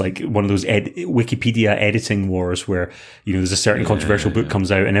almost like one of those Wikipedia editing wars where there's a certain controversial book comes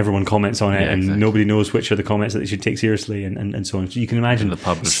out and everyone comments on it and nobody knows which are the comments that they should take seriously and so on. So you can imagine the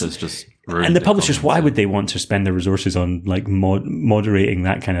publishers just and the publishers, why would they want to spend their resources on moderating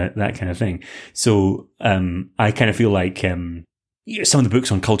that kind of thing? So I kind of feel like some of the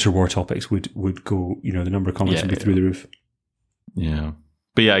books on culture war topics would go, the number of comments would be through the roof. Yeah.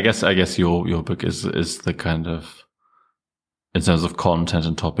 But yeah, I guess your book is the kind of, in terms of content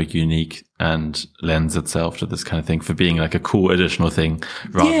and topic, unique and lends itself to this kind of thing for being like a cool additional thing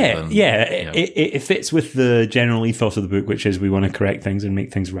rather than. It fits with the general ethos of the book, which is we want to correct things and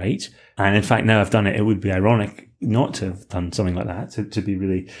make things right. And in fact, now I've done it, it would be ironic not to have done something like that, to be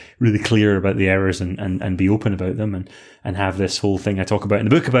really, really clear about the errors and be open about them and have this whole thing I talk about in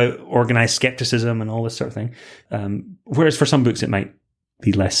the book about organized skepticism and all this sort of thing. Whereas for some books it might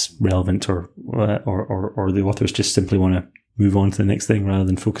be less relevant or the authors just simply want to move on to the next thing rather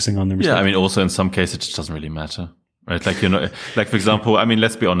than focusing on their mistakes. Yeah, also in some cases it just doesn't really matter. Right? For example,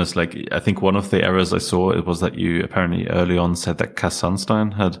 let's be honest, I think one of the errors I saw, it was that you apparently early on said that Cass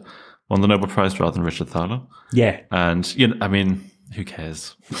Sunstein had won the Nobel Prize rather than Richard Thaler. Yeah. And, who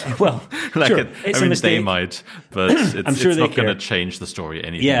cares? Well, sure, it's a mistake. They might, but it's not going to change the story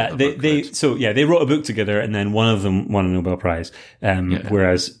anything. Yeah, they wrote a book together, and then one of them won a Nobel Prize,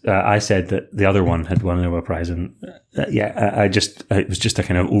 whereas I said that the other one had won a Nobel Prize, and it was just a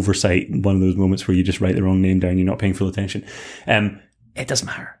kind of oversight, one of those moments where you just write the wrong name down, you're not paying full attention. It doesn't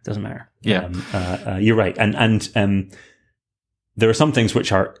matter. It doesn't matter. Yeah, you're right, and there are some things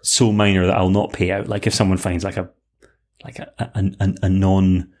which are so minor that I'll not pay out. Like if someone finds a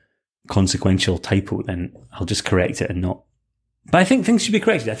non-consequential typo, then I'll just correct it and not. But I think things should be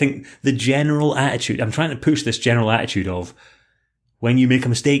corrected. I think the general attitude, I'm trying to push this general attitude of when you make a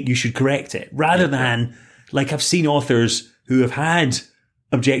mistake, you should correct it, rather than I've seen authors who have had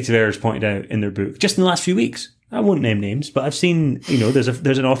objective errors pointed out in their book just in the last few weeks. I won't name names, but I've seen,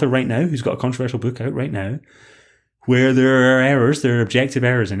 there's an author right now who's got a controversial book out right now where there are errors, there are objective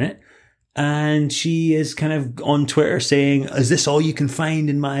errors in it. And she is kind of on Twitter saying, is this all you can find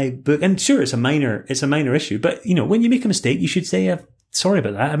in my book? And sure, it's a minor issue. But, when you make a mistake, you should say, sorry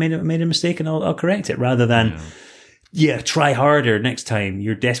about that. I made a mistake and I'll correct it, rather than, try harder next time.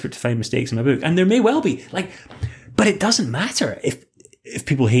 You're desperate to find mistakes in my book. And there may well be. But it doesn't matter if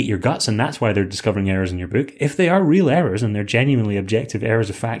people hate your guts and that's why they're discovering errors in your book. If they are real errors and they're genuinely objective errors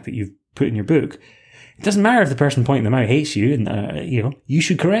of fact that you've put in your book, it doesn't matter if the person pointing them out hates you, and you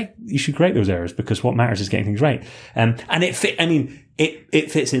should correct those errors, because what matters is getting things right. And it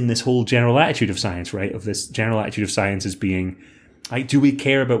fits in this whole general attitude of science, right? Of this general attitude of science as being like, do we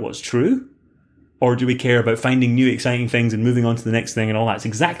care about what's true? Or do we care about finding new exciting things and moving on to the next thing and all that? It's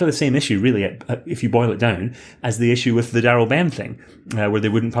exactly the same issue, really, if you boil it down, as the issue with the Darrell Bem thing, where they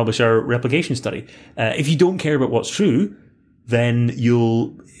wouldn't publish our replication study. If you don't care about what's true, then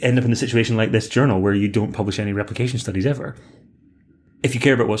you'll end up in a situation like this journal where you don't publish any replication studies ever. If you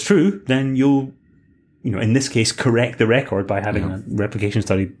care about what's true, then you'll, in this case, correct the record by having a replication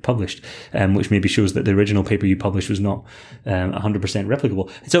study published, which maybe shows that the original paper you published was not 100%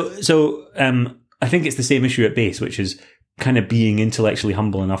 replicable. So I think it's the same issue at base, which is kind of being intellectually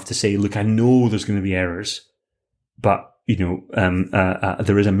humble enough to say, look, I know there's going to be errors, but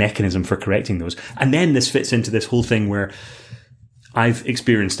there is a mechanism for correcting those. And then this fits into this whole thing where I've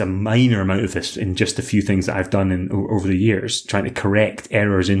experienced a minor amount of this in just a few things that I've done over the years, trying to correct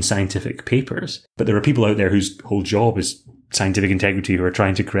errors in scientific papers. But there are people out there whose whole job is scientific integrity, who are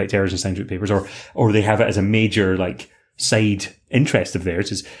trying to correct errors in scientific papers, or they have it as a major side interest of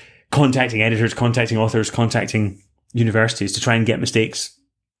theirs, is contacting editors, contacting authors, contacting universities to try and get mistakes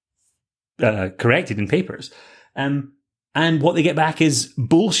corrected in papers. And what they get back is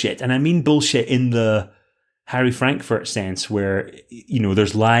bullshit. And I mean bullshit in the Harry Frankfurt sense, where,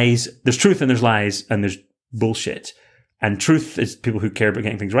 there's lies, there's truth and there's lies, and there's bullshit. And truth is people who care about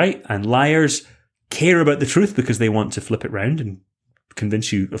getting things right, and liars care about the truth because they want to flip it round and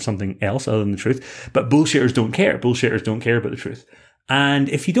convince you of something else other than the truth. But bullshitters don't care. Bullshitters don't care about the truth. And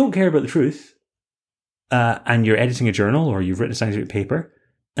if you don't care about the truth, and you're editing a journal or you've written a scientific paper,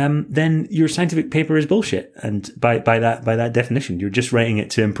 then your scientific paper is bullshit. And by that definition, you're just writing it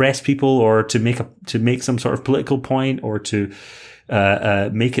to impress people, or to make some sort of political point, or to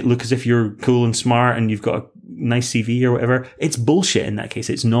make it look as if you're cool and smart and you've got a nice CV or whatever. It's bullshit in that case.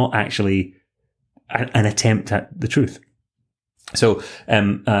 It's not actually an attempt at the truth. So,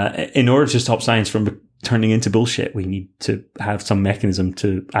 in order to stop science from turning into bullshit, we need to have some mechanism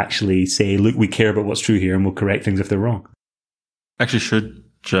to actually say, look, we care about what's true here, and we'll correct things if they're wrong. Actually, should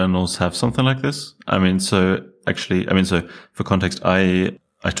journals have something like this? So for context, I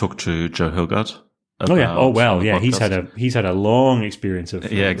talked to Joe Hilgard. He's had a long experience of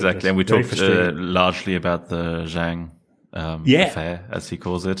exactly, and we talked largely about the Zhang affair, as he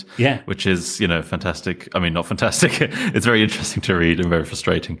calls it, which is fantastic. I mean, not fantastic. It's very interesting to read and very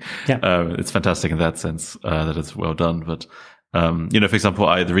frustrating. It's fantastic in that sense, that it's well done. But for example,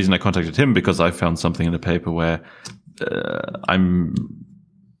 the reason I contacted him, because I found something in the paper where I'm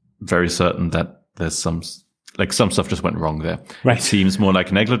very certain that there's some stuff just went wrong there. Right. It seems more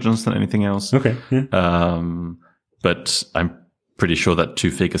like negligence than anything else. Okay. Yeah. But I'm pretty sure that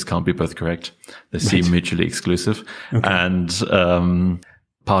two figures can't be both correct. They seem mutually exclusive. Okay. And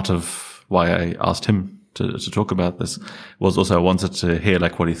part of why I asked him to talk about this was also I wanted to hear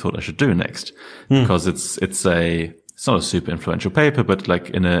what he thought I should do next, because it's not a super influential paper, but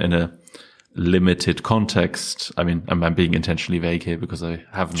in a limited context. I mean, I'm being intentionally vague here because I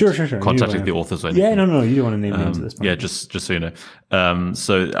haven't contacted the authors or anything. Yeah, no, you don't want to name names at this point. Yeah, just so you know.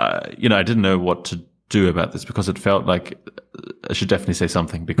 I didn't know what to do about this, because it felt like I should definitely say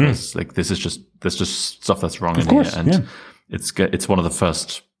something, because there's just stuff that's wrong in here, and it's one of the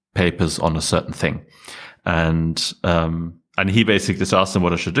first papers on a certain thing, and he basically just asked him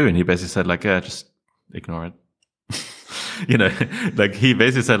what I should do, and he basically said just ignore it. He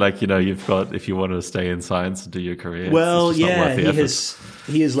basically said, you've got, if you want to stay in science and do your career, it's just not worth the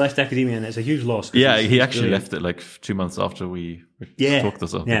effort. He has left academia, and it's a huge loss. Yeah, he actually left it 2 months after we talked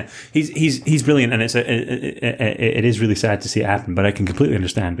this up. Yeah, he's brilliant, and it is really sad to see it happen. But I can completely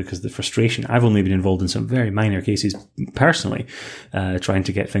understand, because the frustration. I've only been involved in some very minor cases personally, trying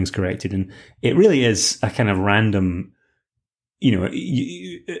to get things corrected, and it really is a kind of random,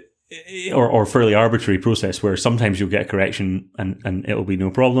 or fairly arbitrary process, where sometimes you'll get a correction and it'll be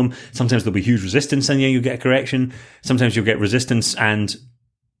no problem. Sometimes there'll be huge resistance and you'll get a correction. Sometimes you'll get resistance and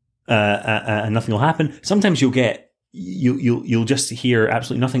nothing will happen. Sometimes you'll just hear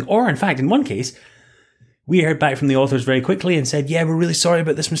absolutely nothing. Or in fact, in one case, we heard back from the authors very quickly and said, yeah, we're really sorry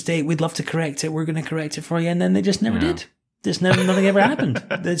about this mistake. We'd love to correct it. We're going to correct it for you. And then they just never did. Nothing ever happened.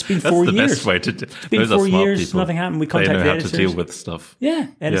 It's been 4 years. That's the best way to do. It's been 4 years. People. Nothing happened. We contacted editors. They know editors. How to deal with stuff. Yeah,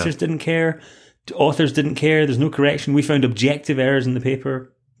 editors didn't care. Authors didn't care. There's no correction. We found objective errors in the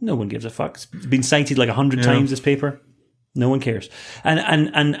paper. No one gives a fuck. It's been cited 100 times. This paper. No one cares. And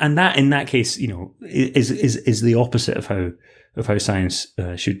that in that case, is the opposite of how science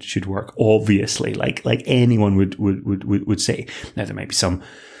should work. Obviously, like anyone would say. Now there might be some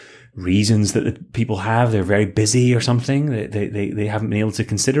reasons that the people have. They're very busy or something. They haven't been able to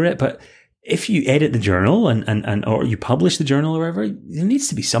consider it. But if you edit the journal and or you publish the journal or whatever, there needs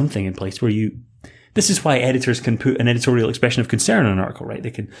to be something in place where this is why editors can put an editorial expression of concern on an article, right?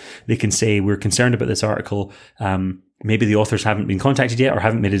 They can say, we're concerned about this article. Maybe the authors haven't been contacted yet or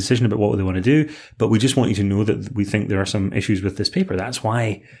haven't made a decision about what they want to do, but we just want you to know that we think there are some issues with this paper. That's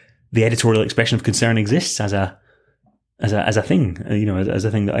why the editorial expression of concern exists as a thing, as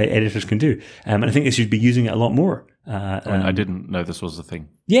a thing that editors can do. And I think they should be using it a lot more. I didn't know this was a thing.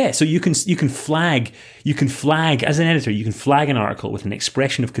 Yeah, so you can flag as an editor, you can flag an article with an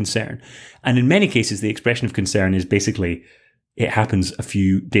expression of concern. And in many cases, the expression of concern is basically, it happens a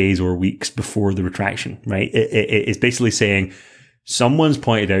few days or weeks before the retraction, right? It's basically saying, someone's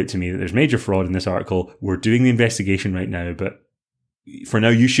pointed out to me that there's major fraud in this article. We're doing the investigation right now, but for now,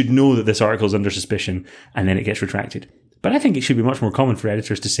 you should know that this article is under suspicion, and then it gets retracted. But I think it should be much more common for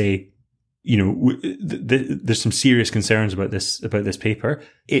editors to say, there's some serious concerns about this paper.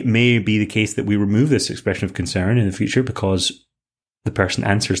 It may be the case that we remove this expression of concern in the future because the person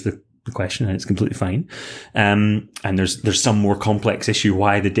answers the question and it's completely fine. And there's some more complex issue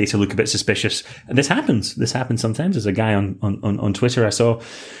why the data look a bit suspicious. And this happens sometimes. There's a guy on Twitter I saw,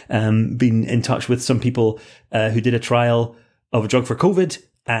 been in touch with some people, who did a trial of a drug for COVID.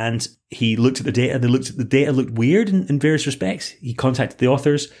 And he looked at the data. The data looked weird in various respects. He contacted the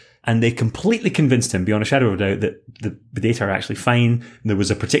authors, and they completely convinced him, beyond a shadow of a doubt, that the data are actually fine. There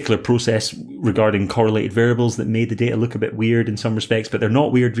was a particular process regarding correlated variables that made the data look a bit weird in some respects, but they're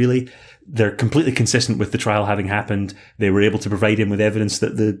not weird really. They're completely consistent with the trial having happened. They were able to provide him with evidence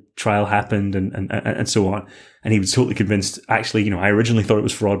that the trial happened and so on. And he was totally convinced, actually, I originally thought it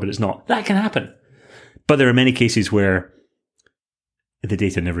was fraud, but it's not. That can happen. But there are many cases where the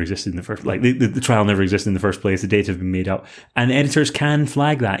data never existed in the first, the trial never existed in the first place. The data have been made up, and editors can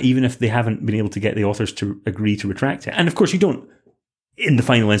flag that even if they haven't been able to get the authors to agree to retract it. And of course, you don't, in the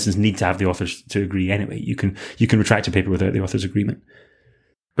final instance, need to have the authors to agree anyway. You can retract a paper without the author's agreement.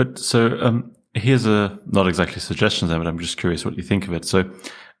 But so here's not exactly suggestions, but I'm just curious what you think of it. So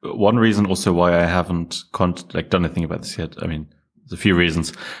one reason also why I haven't done anything about this yet. I mean, there's a few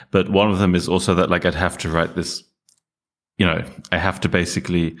reasons, but one of them is also that I'd have to write this. I have to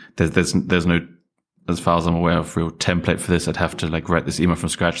basically, there's no, as far as I'm aware of, real template for this. I'd have to write this email from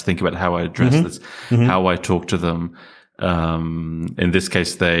scratch, think about how I address this, how I talk to them. In this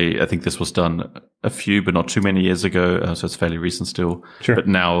case, I think this was done a few, but not too many years ago. So it's fairly recent still. Sure. But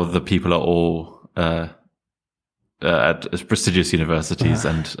now the people are all, at prestigious universities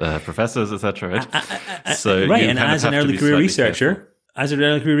and professors, etc. Right? So right, and as an early career researcher,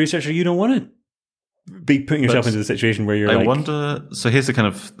 you don't want to be putting yourself into the situation where you're I wonder, so here's the kind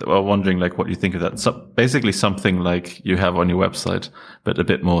of, wondering what you think of that. So basically something like you have on your website, but a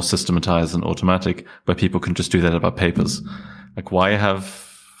bit more systematized and automatic, where people can just do that about papers. Why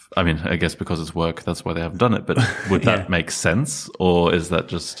I guess because it's work, that's why they haven't done it, but would that make sense? Or is that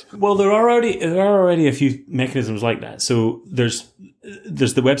just... Well, there are already a few mechanisms like that. So there's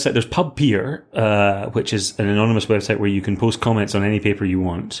the website, there's PubPeer, which is an anonymous website where you can post comments on any paper you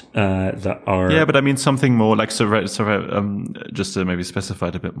want, that are... Yeah, but I mean something more just to maybe specify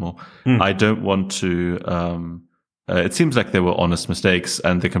it a bit more. I don't want to, it seems like there were honest mistakes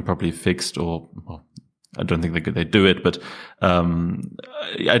and they can probably be fixed I don't think they do it, but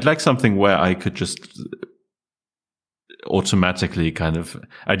I'd like something where I could just automatically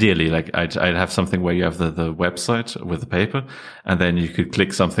ideally, I'd have something where you have the website with the paper, and then you could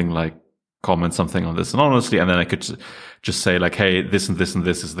click something comment something on this anonymously, and then I could just say hey, this and this and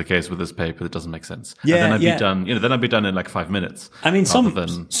this is the case with this paper that doesn't make sense. Yeah, and then I'd be done. Then I'd be done in 5 minutes. I mean,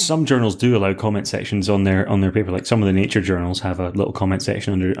 some journals do allow comment sections on their paper. Some of the nature journals have a little comment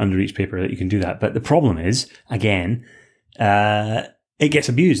section under each paper that you can do that. But the problem is, again, it gets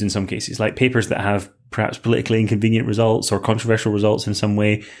abused in some cases. Papers that have perhaps politically inconvenient results or controversial results in some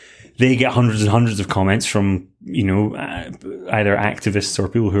way, they get hundreds and hundreds of comments from, either activists or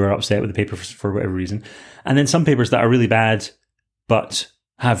people who are upset with the paper for whatever reason. And then some papers that are really bad, but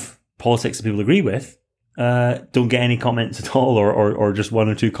have politics that people agree with, don't get any comments at all, or just one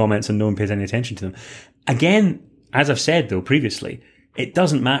or two comments and no one pays any attention to them. Again, as I've said though previously, it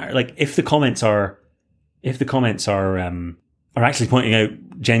doesn't matter. If the comments are actually pointing out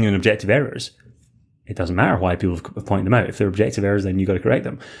genuine objective errors, it doesn't matter why people have pointed them out. If they're objective errors, then you got to correct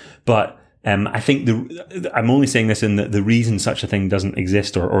them. But I think I'm only saying this in the reason such a thing doesn't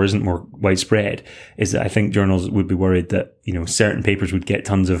exist or isn't more widespread is that I think journals would be worried that certain papers would get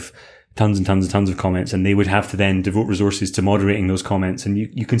tons of comments, and they would have to then devote resources to moderating those comments. And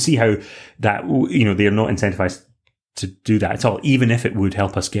you can see how that they are not incentivized to do that at all, even if it would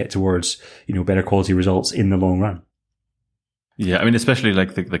help us get towards, better quality results in the long run. Yeah, I mean, especially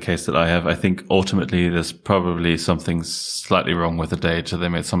like the case that I have, I think ultimately there's probably something slightly wrong with the data.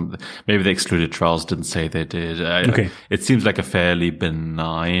 Maybe they excluded trials, didn't say they did. Okay. It seems like a fairly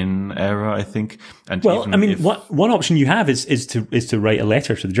benign error, I think. And one option you have is to write a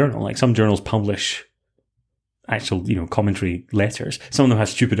letter to the journal. Like some journals publish actual, commentary letters. Some of them have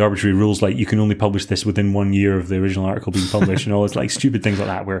stupid arbitrary rules, like you can only publish this within 1 year of the original article being published, and all this like stupid things like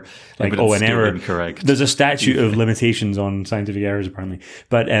that. Where like, an error, incorrect. There's a statute of limitations on scientific errors apparently.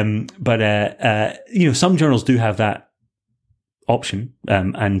 But some journals do have that option,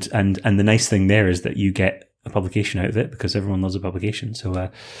 and the nice thing there is that you get a publication out of it because everyone loves a publication. So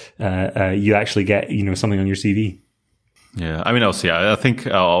you actually get something on your CV. Yeah, I mean, I'll see. I think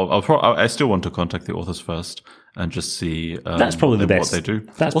I still want to contact the authors first and just see. That's probably the best. What they do.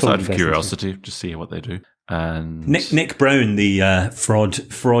 That's also probably out of the best curiosity, just see what they do. And Nick Brown, the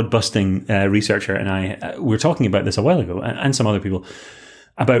fraud busting researcher, and I we were talking about this a while ago, and some other people,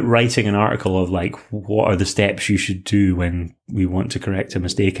 about writing an article of like what are the steps you should do when we want to correct a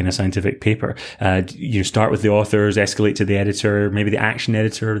mistake in a scientific paper. You start with the authors, escalate to the editor, maybe the action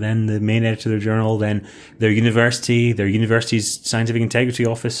editor, then the main editor of the journal, then their university's scientific integrity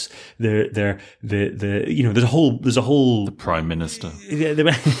office, there's a whole the Prime Minister.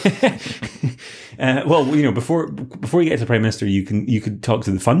 Before you get to the Prime Minister, you could talk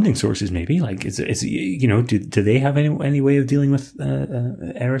to the funding sources. Maybe like do they have any way of dealing with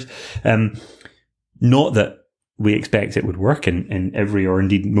errors? Not that we expect it would work in every or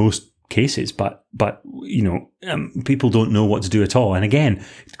indeed most cases, but people don't know what to do at all. And again,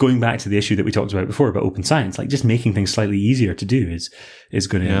 going back to the issue that we talked about before about open science, like just making things slightly easier to do is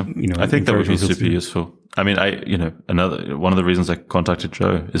going to I think that would be super useful. I mean, another one of the reasons I contacted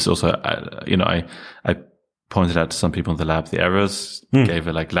Joe is also I pointed out to some people in the lab the errors, gave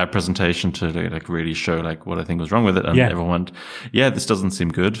a like lab presentation to like really show like what I think was wrong with it, and everyone went, this doesn't seem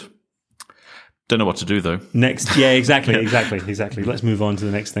good. Don't know what to do though. Next, exactly. Let's move on to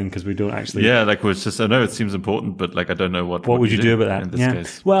the next thing because we don't actually. Yeah, like it's just I know it seems important, but like I don't know what would you do about that in this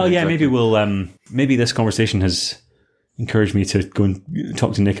case. Well, exactly. Maybe we'll maybe this conversation has encouraged me to go and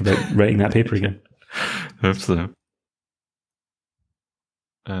talk to Nick about writing that paper again. Hope so.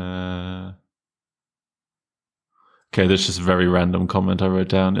 Okay, there's just a very random comment I wrote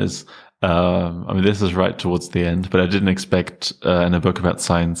down is, this is right towards the end, but I didn't expect in a book about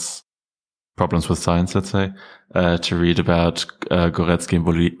science, problems with science, let's say, to read about Goretsky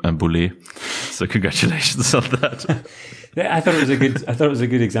and Boulez. So congratulations on that. I thought it was a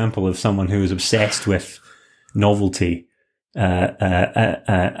good example of someone who was obsessed with novelty, and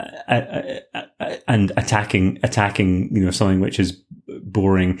attacking, something which is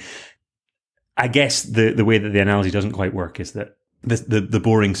boring. I guess the way that the analogy doesn't quite work is that the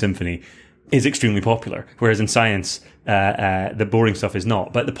boring symphony is extremely popular, whereas in science, the boring stuff is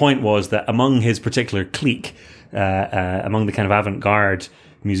not. But the point was that among his particular clique, among the kind of avant-garde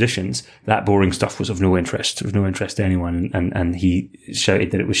musicians, that boring stuff was of no interest to anyone, and he shouted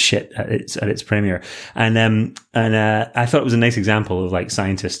that it was shit at its premiere. And I thought it was a nice example of like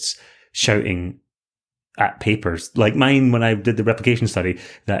scientists shouting at papers like mine when I did the replication study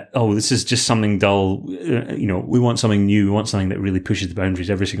that, this is just something dull. We want something new. We want something that really pushes the boundaries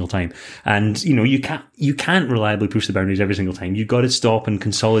every single time. And, you can't reliably push the boundaries every single time. You've got to stop and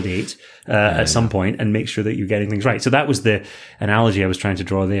consolidate at some point and make sure that you're getting things right. So that was the analogy I was trying to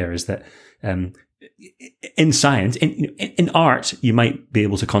draw there, is that, in science, in art, you might be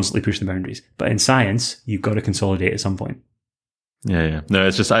able to constantly push the boundaries, but in science, you've got to consolidate at some point. Yeah. No,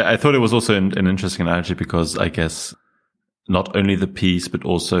 it's just, I thought it was also an interesting analogy because I guess not only the piece, but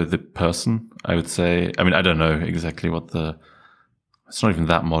also the person, I would say. I mean, I don't know exactly it's not even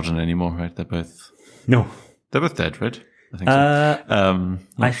that modern anymore, right? They're both dead, right? I think so.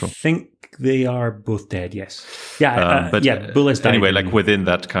 I think they are both dead, yes. Yeah, Boulez died. Anyway, like within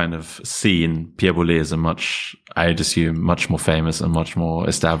that kind of scene, Pierre Boulez is I'd assume, much more famous and much more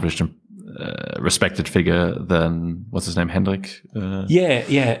established and respected figure than what's his name, Hendrik. He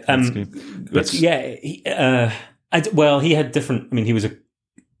had different. I mean, he was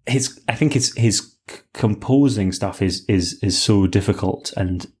I think his composing stuff is so difficult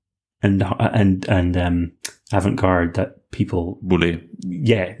and avant-garde that people Boulez.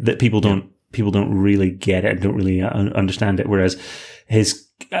 That people don't really get it and don't really understand it. Whereas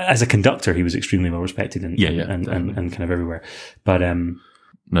as a conductor, he was extremely well respected and kind of everywhere. But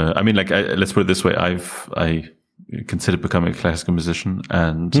no, I mean, like, let's put it this way. I considered becoming a classical musician,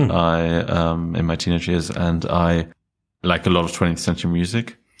 and I, in my teenage years, and I like a lot of 20th century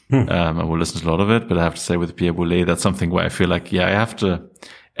music. I will listen to a lot of it, but I have to say with Pierre Boulez, that's something where I feel like, I have to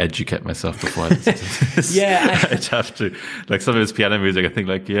educate myself before I listen to this. I'd have to, like some of his piano music, I think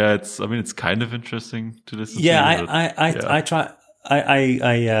like, it's kind of interesting to listen to. I try.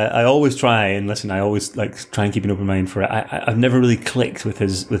 I always try and listen. I always like try and keep an open mind for it. I've never really clicked with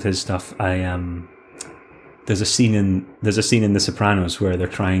his stuff. There's a scene in The Sopranos where they're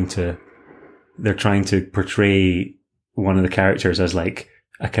trying to portray one of the characters as like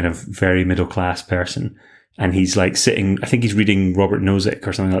a kind of very middle class person, and he's like sitting. I think he's reading Robert Nozick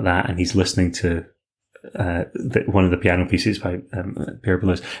or something like that, and he's listening to one of the piano pieces by Pierre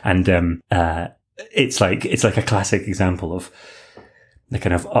Boulez, and it's like a classic example of the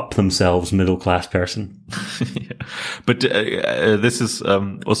kind of up themselves middle class person. But this is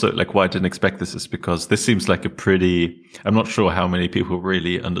also like why I didn't expect this is because this seems like a pretty, I'm not sure how many people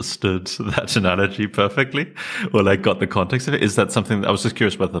really understood that analogy perfectly or like got the context of it. Is that something I was just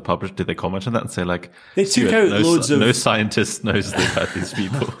curious about the publisher? Did they comment on that and say like, they took out loads of... No scientist knows about these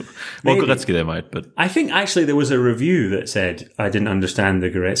people. Well, Goretzky they might, but... I think actually there was a review that said, I didn't understand the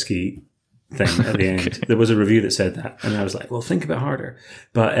Goretzky thing at the end. There was a review that said that, and I was like, well, think a bit harder.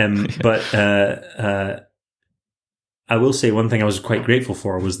 But I will say one thing I was quite grateful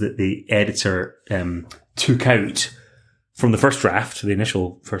for was that the editor took out from the first draft, the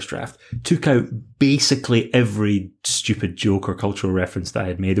initial first draft, took out basically every stupid joke or cultural reference that I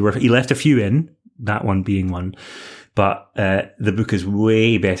had made. He left a few in, that one being one, but the book is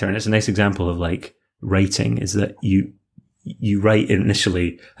way better, and it's a nice example of like writing is that you write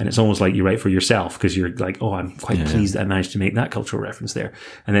initially, and it's almost like you write for yourself because you're like, oh, I'm quite pleased that I managed to make that cultural reference there.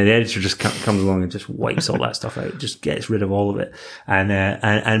 And then the editor just comes along and just wipes all that stuff out, just gets rid of all of it.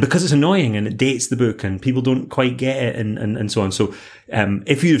 And because it's annoying and it dates the book and people don't quite get it and so on. So,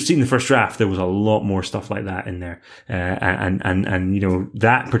 if you've seen the first draft, there was a lot more stuff like that in there. And, you know,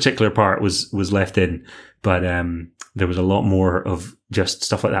 that particular part was left in, but, there was a lot more of just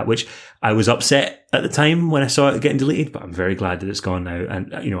stuff like that, which I was upset at the time when I saw it getting deleted, but I'm very glad that it's gone now.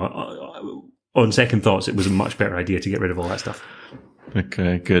 And, you know, on second thoughts, it was a much better idea to get rid of all that stuff.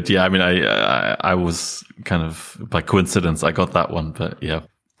 Okay, good. Yeah, I mean, I was kind of, by coincidence, I got that one, but yeah,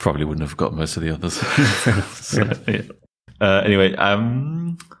 probably wouldn't have got most of the others. Anyway,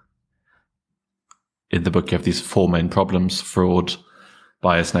 in the book, you have these four main problems: fraud,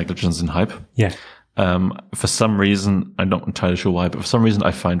 bias, negligence, and hype. Yeah. For some reason, I'm not entirely sure why, but for some reason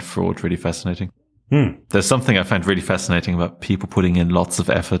I find fraud really fascinating. There's something I find really fascinating about people putting in lots of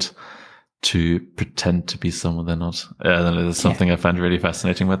effort to pretend to be someone they're not. There's something I find really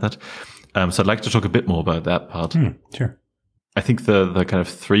fascinating about that. So I'd like to talk a bit more about that part. Sure. I think the kind of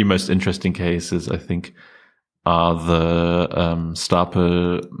three most interesting cases, I think, are the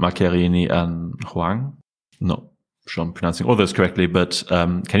Stapel, Macchiarini, and Huang. Not sure I'm pronouncing all those correctly, but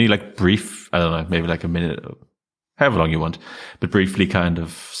can you like I don't know, maybe like a minute, however long you want, but briefly kind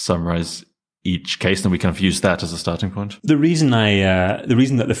of summarize each case, and we kind of use that as a starting point? The reason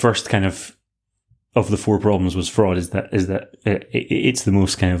that the first kind of the four problems was fraud is that it's the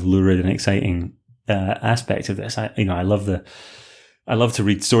most kind of lurid and exciting aspect of this. I love to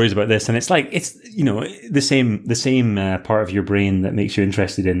read stories about this, and it's like you know the same part of your brain that makes you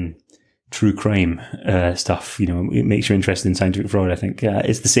interested in true crime stuff, you know, it makes you interested in scientific fraud. I think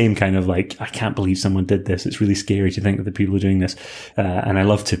it's the same kind of like, I can't believe someone did this. It's really scary to think that the people are doing this. And I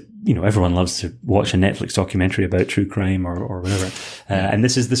love to, you know, everyone loves to watch a Netflix documentary about true crime or whatever. And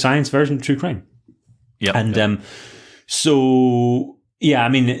this is the science version of true crime. Yeah. And so yeah, I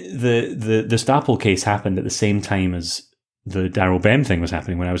mean, the Stapel case happened at the same time as the Daryl Bem thing was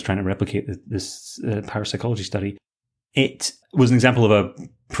happening when I was trying to replicate this parapsychology study. It was an example of a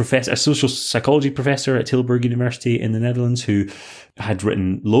social psychology professor at Tilburg University in the Netherlands who had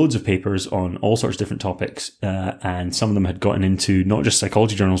written loads of papers on all sorts of different topics, and some of them had gotten into not just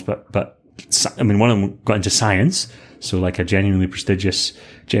psychology journals, but I mean, one of them got into science, so like a genuinely prestigious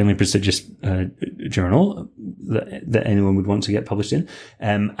journal that anyone would want to get published in.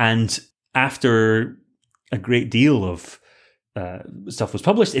 And after a great deal of stuff was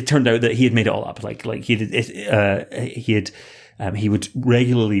published, it turned out that he had made it all up. Like he would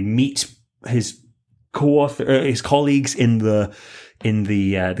regularly meet his his colleagues in the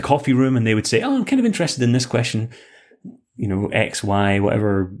coffee room, and they would say, "Oh, I'm kind of interested in this question, you know, X, Y,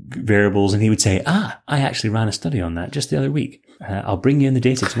 whatever variables," and he would say, "I actually ran a study on that just the other week. I'll bring you in the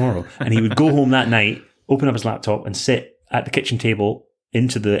data tomorrow." And he would go home that night, open up his laptop, and sit at the kitchen table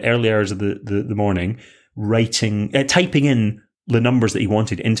into the early hours of the morning, typing in the numbers that he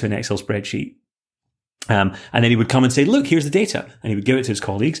wanted into an Excel spreadsheet And then he would come and say, look, here's the data. And he would give it to his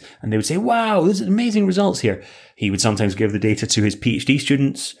colleagues and they would say, wow, there's amazing results here. He would sometimes give the data to his PhD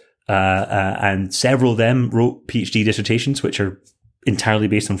students, and several of them wrote PhD dissertations, which are entirely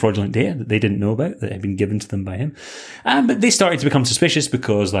based on fraudulent data that they didn't know about, that had been given to them by him. But they started to become suspicious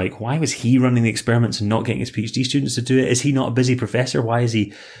because, like, why was he running the experiments and not getting his PhD students to do it? Is he not a busy professor? Why is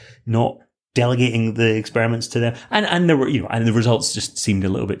he not delegating the experiments to them? And there were, and the results just seemed a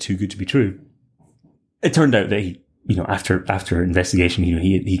little bit too good to be true. It turned out that he, after investigation,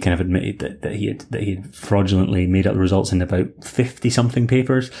 he kind of admitted that he had fraudulently made up the results in about 50 something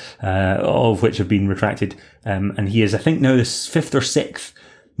papers, all of which have been retracted. And he is, I think, now the 5th or 6th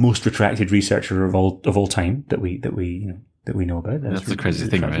most retracted researcher of all time that we know about. That's the crazy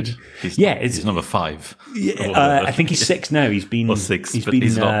thing, right? He's number 5. Yeah, I think he's 6 now. He's been 6,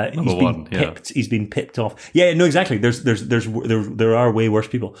 he's not number 1. Picked. He's been picked off. Yeah, no, exactly. There are way worse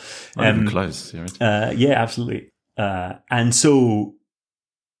people. Even close. Right? Yeah, absolutely. And so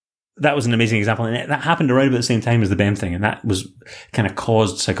that was an amazing example, and that happened around about the same time as the BEM thing, and that was kind of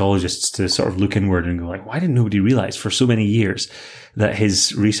caused psychologists to sort of look inward and go like, why didn't nobody realize for so many years that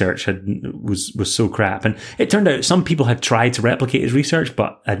his research was so crap? And it turned out some people had tried to replicate his research,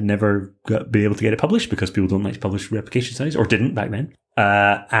 but had never been able to get it published because people don't like to publish replication studies, or didn't back then.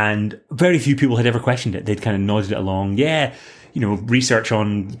 And very few people had ever questioned it. They'd kind of nodded it along. Yeah, research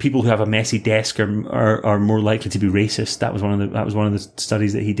on people who have a messy desk are more likely to be racist. That was one of the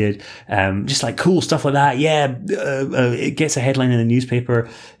studies that he did. Just like cool stuff like that. Yeah, it gets a headline in the newspaper.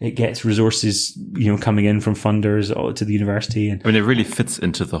 It gets resources, coming in from funders to the university. And I mean, it really fits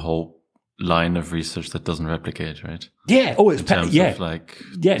into the whole line of research that doesn't replicate, right? Yeah. Oh, it's in terms of like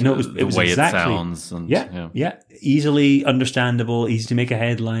it was way exactly, it sounds and easily understandable, easy to make a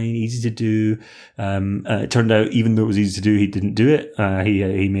headline, easy to do. It turned out even though it was easy to do, he didn't do it.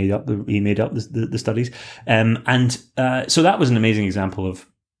 He made up the studies, so that was an amazing example of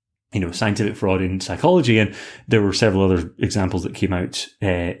scientific fraud in psychology, and there were several other examples that came out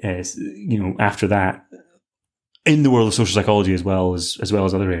after that in the world of social psychology as well as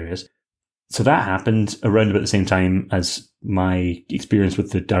other areas. So that happened around about the same time as my experience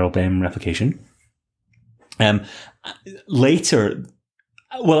with the Daryl Bem replication. Later,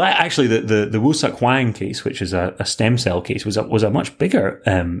 well, actually, the Woo-Suk Hwang case, which is a stem cell case, was a much bigger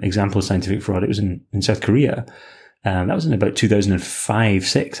example of scientific fraud. It was in South Korea. That was in about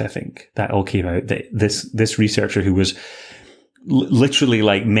 2005-06, I think. That all came out. This researcher who was literally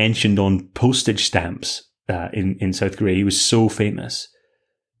like mentioned on postage stamps in South Korea. He was so famous.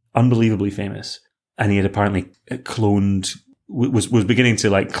 Unbelievably famous, and he had apparently was beginning to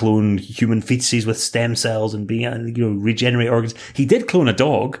like clone human fetuses with stem cells and regenerate organs. He did clone a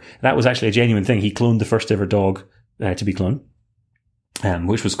dog. That was actually a genuine thing. He cloned the first ever dog to be cloned,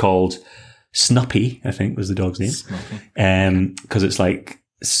 which was called Snuppy, I think was the dog's name, because it's like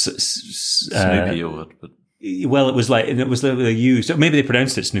Snoopy or what? But well, it was the U. So maybe they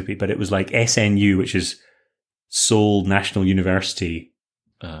pronounced it Snoopy, but it was like SNU, which is Seoul National University.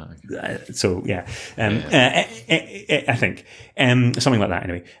 So yeah, I think something like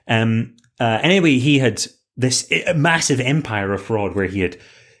that. Anyway, he had this massive empire of fraud where he had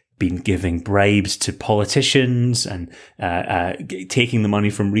been giving bribes to politicians and taking the money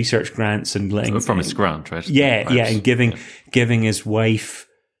from research grants and letting from his grant, right? Yeah, and giving his wife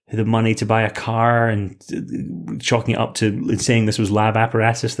the money to buy a car and chalking it up to saying this was lab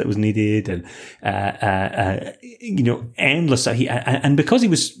apparatus that was needed, and endless. And because he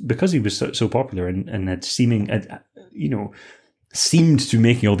was so popular and had seemed to be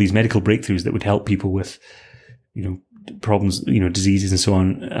making all these medical breakthroughs that would help people with problems, diseases and so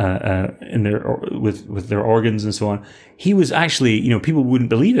on, in with their organs and so on. He was actually, people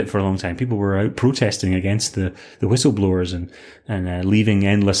wouldn't believe it for a long time. People were out protesting against the whistleblowers and leaving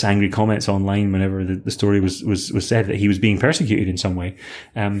endless angry comments online whenever the story was said that he was being persecuted in some way.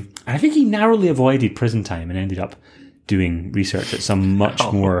 I think he narrowly avoided prison time and ended up doing research at some much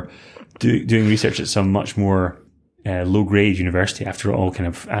more low grade university after it all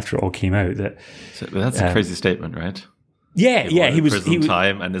came out. That's a crazy statement, right? Yeah, he was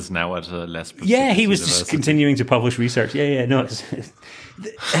time and is now at a less. Yeah, he was university. just continuing to publish research. Yeah. No,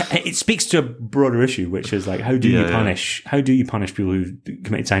 it speaks to a broader issue, which is like how do you punish people who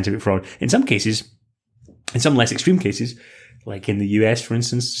committed scientific fraud? In some cases, in some less extreme cases, like in the US, for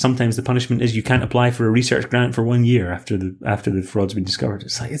instance, sometimes the punishment is you can't apply for a research grant for 1 year after the fraud's been discovered.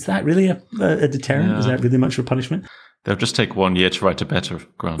 It's like, is that really a deterrent? Yeah. Is that really much of a punishment? They'll just take 1 year to write a better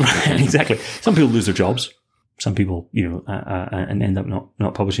grant. Exactly. Some people lose their jobs. Some people, and end up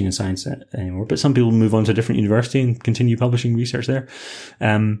not publishing in science anymore. But some people move on to a different university and continue publishing research there.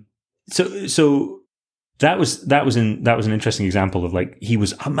 So that was an interesting example of like, he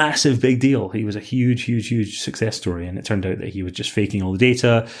was a massive big deal. He was a huge success story. And it turned out that he was just faking all the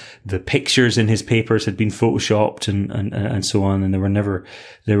data. The pictures in his papers had been photoshopped and so on. And they were never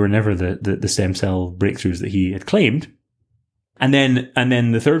the stem cell breakthroughs that he had claimed. And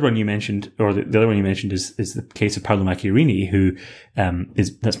then the third one you mentioned, or the other one you mentioned is the case of Paolo Macchiarini, who,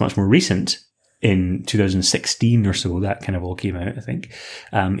 that's much more recent. In 2016 or so, that kind of all came out, I think.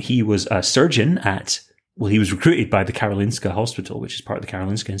 He was a surgeon he was recruited by the Karolinska Hospital, which is part of the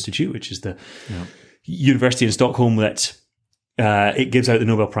Karolinska Institute, which is the university in Stockholm that it gives out the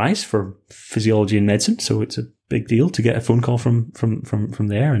Nobel Prize for physiology and medicine. So it's a big deal to get a phone call from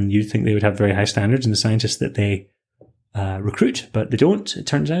there. And you'd think they would have very high standards in the scientists that they recruit, but they don't, it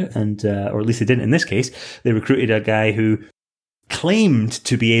turns out. And or at least they didn't in this case. They recruited a guy who claimed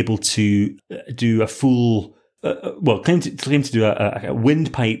to be able to do a full, claimed to do a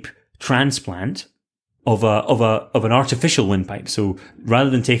windpipe transplant of an artificial windpipe. So rather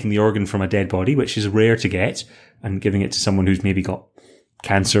than taking the organ from a dead body, which is rare to get, and giving it to someone who's maybe got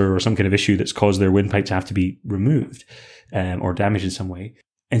cancer or some kind of issue that's caused their windpipe to have to be removed, or damaged in some way.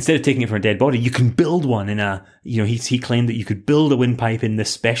 Instead of taking it from a dead body, you can build one he claimed that you could build a windpipe in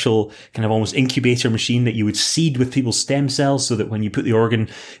this special kind of almost incubator machine that you would seed with people's stem cells so that when you put the organ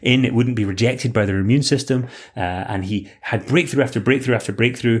in, it wouldn't be rejected by their immune system. And he had breakthrough after breakthrough after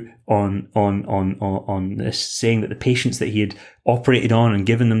breakthrough on this, saying that the patients that he had operated on and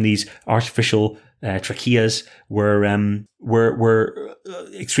given them these artificial tracheas were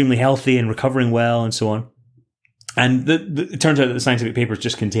extremely healthy and recovering well and so on. And it turns out that the scientific papers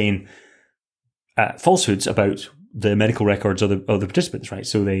just contain falsehoods about the medical records of the participants, right?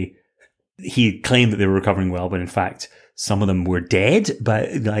 So he claimed that they were recovering well, but in fact, some of them were dead,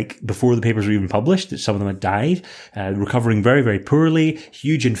 but like before the papers were even published, some of them had died, recovering very, very poorly,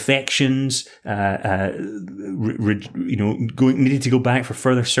 huge infections, needed to go back for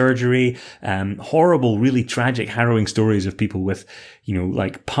further surgery, horrible, really tragic, harrowing stories of people with,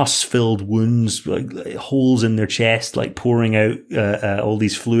 like pus-filled wounds, like holes in their chest, like pouring out all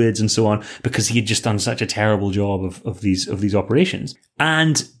these fluids and so on, because he had just done such a terrible job of these operations.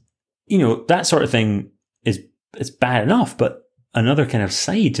 And, that sort of thing it's bad enough, but another kind of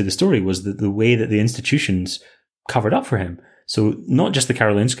side to the story was the way that the institutions covered up for him. So not just the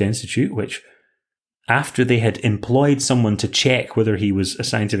Karolinska Institute, which after they had employed someone to check whether he was a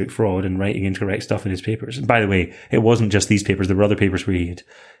scientific fraud and writing incorrect stuff in his papers. And by the way, it wasn't just these papers. There were other papers where he had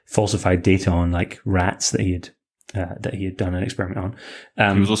falsified data on like rats that he had done an experiment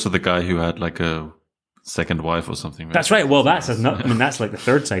on. He was also the guy who had like a second wife or something, right? That's right. Well, that's like the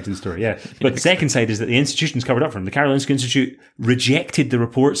third side to the story, yeah. But the second side is that the institutions covered up for him. The Karolinska Institute rejected the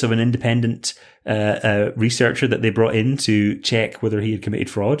reports of an independent researcher that they brought in to check whether he had committed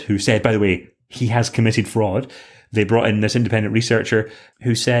fraud, who said, by the way, he has committed fraud. They brought in this independent researcher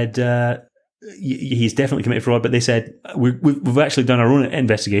who said he's definitely committed fraud, but they said, we've actually done our own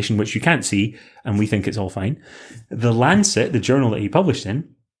investigation, which you can't see, and we think it's all fine. The Lancet, the journal that he published in,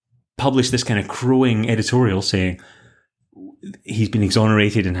 published this kind of crowing editorial saying he's been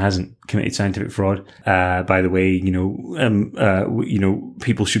exonerated and hasn't committed scientific fraud. By the way,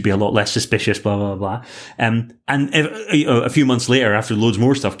 people should be a lot less suspicious, blah, blah, blah. And a few months later, after loads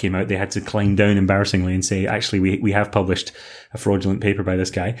more stuff came out, they had to climb down embarrassingly and say, actually, we have published a fraudulent paper by this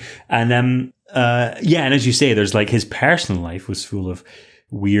guy. And, and as you say, there's like his personal life was full of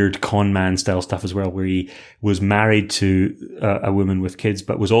weird con man style stuff as well, where he was married to a woman with kids,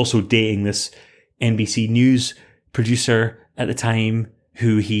 but was also dating this NBC News producer at the time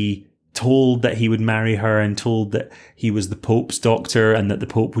who he told that he would marry her and told that he was the Pope's doctor and that the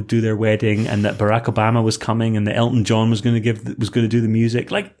Pope would do their wedding and that Barack Obama was coming and that Elton John was going to do the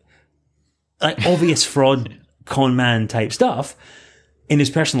music, like obvious fraud con man type stuff in his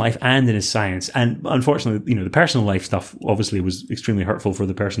personal life and in his science. And unfortunately, the personal life stuff obviously was extremely hurtful for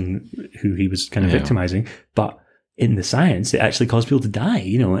the person who he was kind of victimizing. But in the science, it actually caused people to die,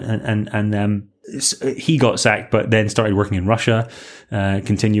 and he got sacked, but then started working in Russia,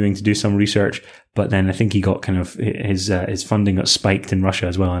 continuing to do some research. But then I think he got kind of his funding got spiked in Russia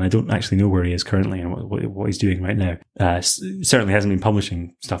as well. And I don't actually know where he is currently and what he's doing right now. Certainly hasn't been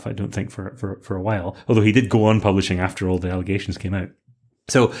publishing stuff, I don't think, for a while. Although he did go on publishing after all the allegations came out.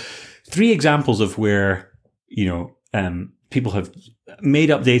 So 3 examples of where, people have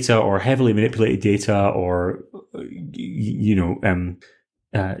made up data or heavily manipulated data or,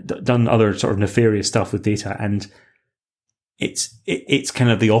 done other sort of nefarious stuff with data. And it's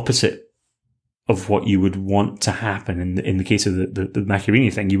kind of the opposite of what you would want to happen in the case of the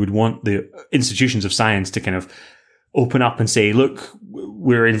Macchiarini thing. You would want the institutions of science to kind of open up and say, look,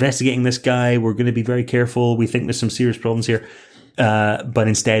 we're investigating this guy. We're going to be very careful. We think there's some serious problems here. But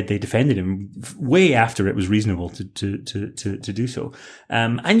instead they defended him way after it was reasonable to do so.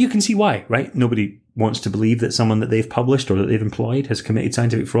 And you can see why, right? Nobody wants to believe that someone that they've published or that they've employed has committed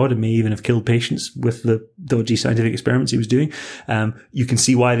scientific fraud and may even have killed patients with the dodgy scientific experiments he was doing. You can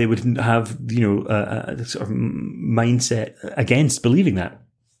see why they would have, a sort of mindset against believing that.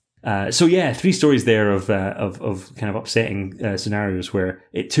 So yeah, 3 stories there of kind of upsetting scenarios where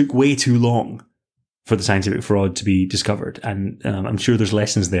it took way too long for the scientific fraud to be discovered. And I'm sure there's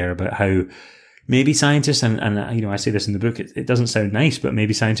lessons there about how maybe scientists, and I say this in the book, it doesn't sound nice, but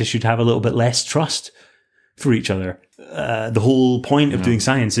maybe scientists should have a little bit less trust for each other. The whole point of doing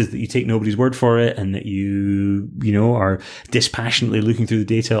science is that you take nobody's word for it and that you are dispassionately looking through the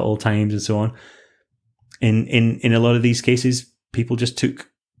data at all times and so on. In a lot of these cases, people just took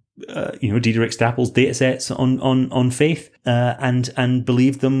Diederik Stapel's data sets on faith, and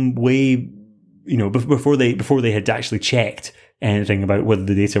believed them way, before they had actually checked anything about whether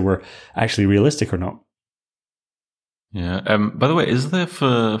the data were actually realistic or not. Yeah. By the way, is there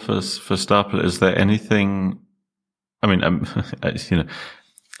for Stapel, is there anything? I mean,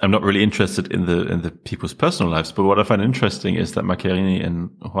 I'm not really interested in the people's personal lives, but what I find interesting is that Macchiarini and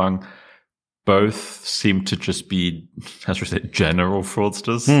Huang both seem to just be, how should I say, general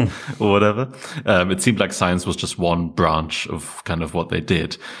fraudsters or whatever. It seemed like science was just one branch of kind of what they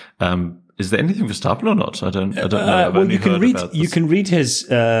did. Is there anything for Stapel or not? I don't know. Well, you can read his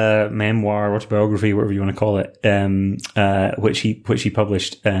memoir, autobiography, whatever you want to call it, which he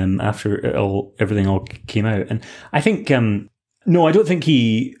published after everything all came out. And I think no, I don't think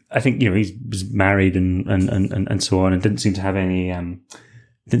he. I think he was married and so on, and didn't seem to have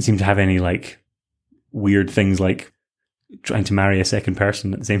any like weird things like trying to marry a second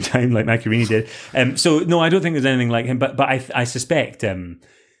person at the same time like Macchiarini did. So no, I don't think there's anything like him. But I suspect.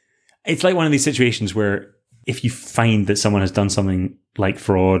 It's like one of these situations where if you find that someone has done something like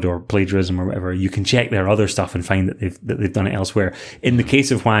fraud or plagiarism or whatever, you can check their other stuff and find that they've done it elsewhere. In the case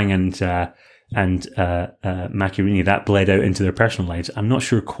of Huang and Macchiarini, that bled out into their personal lives. I'm not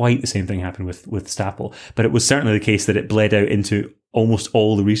sure quite the same thing happened with Stapel, but it was certainly the case that it bled out into almost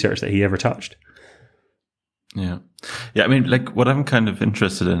all the research that he ever touched. Yeah. I mean, like what I'm kind of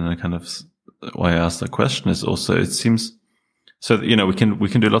interested in, and kind of why I asked that question, is also it seems. So, we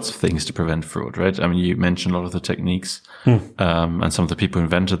can do lots of things to prevent fraud, right? I mean, you mentioned a lot of the techniques, and some of the people who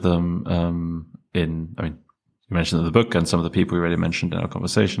invented them, you mentioned in the book and some of the people we already mentioned in our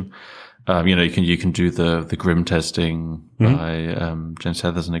conversation. You can do the GRIM testing by, James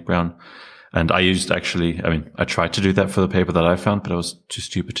Heathers and Nick Brown. And I tried to do that for the paper that I found, but I was too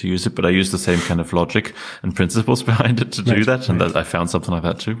stupid to use it. But I used the same kind of logic and principles behind it to do that. And that I found something like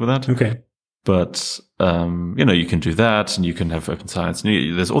that too with that. Okay. But, you can do that and you can have open science.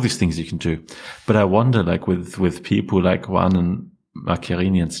 And there's all these things you can do. But I wonder, like with people like Juan and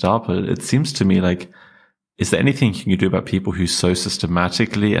Macchiarini and Stapel, it seems to me like, is there anything you can do about people who so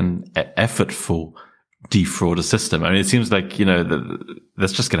systematically and effortful defraud a system? I mean, it seems like,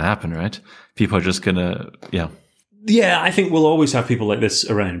 that's just going to happen, right? People are just going to, yeah. Yeah, I think we'll always have people like this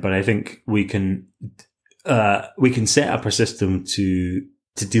around, but I think we can set up a system to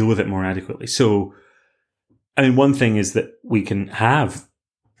deal with it more adequately. So, I mean, one thing is that we can have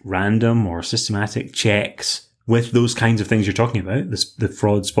random or systematic checks with those kinds of things you're talking about, the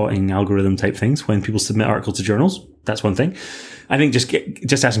fraud spotting algorithm type things, when people submit articles to journals. That's one thing. I think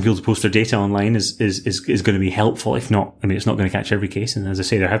just asking people to post their data online is going to be helpful. If not, I mean, it's not going to catch every case. And as I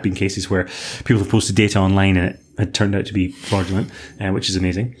say, there have been cases where people have posted data online and it had turned out to be fraudulent, which is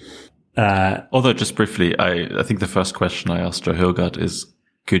amazing. Although, just briefly, I think the first question I asked Joe Hilgard is,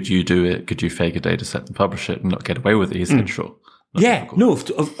 could you do it? Could you fake a data set and publish it and not get away with it? He said, sure. Yeah, no,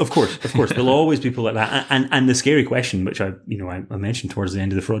 of course. There'll always be people like that. And the scary question, which I mentioned towards the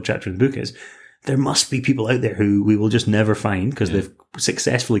end of the fraud chapter in the book, is there must be people out there who we will just never find because they've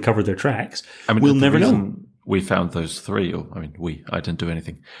successfully covered their tracks. I mean, we'll never know. We found those three, I didn't do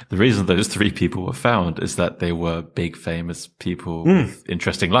anything. The reason those 3 people were found is that they were big, famous people with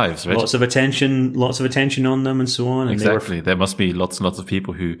interesting lives, right? Lots of attention on them and so on. And exactly. There must be lots and lots of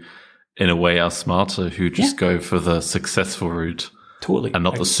people who, in a way, are smarter, who just go for the successful route. Totally. And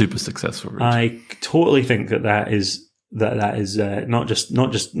not the super successful route. I totally think that is not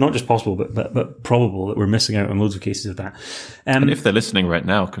just possible, but probable that we're missing out on loads of cases of that. And if they're listening right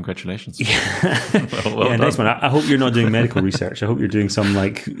now, congratulations. well nice one. I hope you're not doing medical research. I hope you're doing some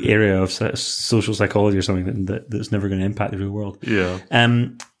like area of social psychology or something that's never going to impact the real world. Yeah.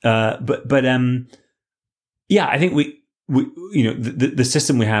 Yeah, I think we the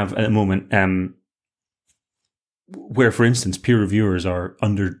system we have at the moment where, for instance, peer reviewers are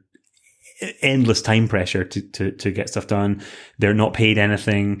under endless time pressure to get stuff done. They're not paid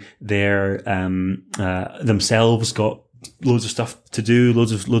anything. They're themselves got loads of stuff to do,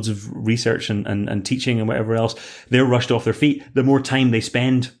 loads of research and teaching and whatever else. They're rushed off their feet. The more time they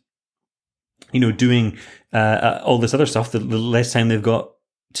spend, doing all this other stuff, the less time they've got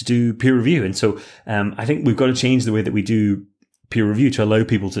to do peer review. And so I think we've got to change the way that we do peer review to allow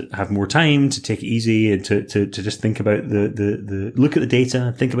people to have more time, to take it easy, and to just think about the look at the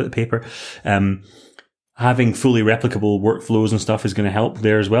data, think about the paper. Having fully replicable workflows and stuff is going to help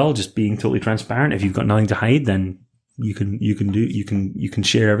there as well. Just being totally transparent. If you've got nothing to hide, then you can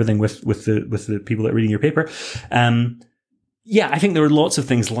share everything with the people that are reading your paper. I think there are lots of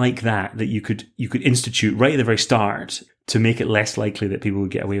things like that you could institute right at the very start to make it less likely that people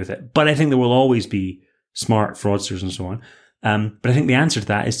would get away with it. But I think there will always be smart fraudsters and so on. But I think the answer to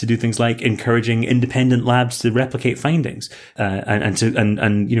that is to do things like encouraging independent labs to replicate findings,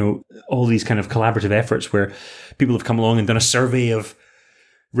 and all these kind of collaborative efforts where people have come along and done a survey of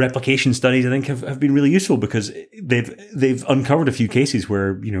replication studies. I think have been really useful because they've uncovered a few cases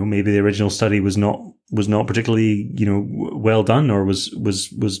where maybe the original study was not particularly well done, or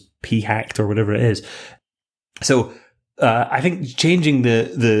was p-hacked or whatever it is. So I think changing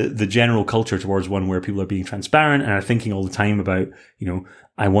the general culture towards one where people are being transparent and are thinking all the time about,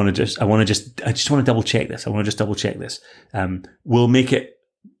 I just want to double check this. I want to just double check this. Will make it,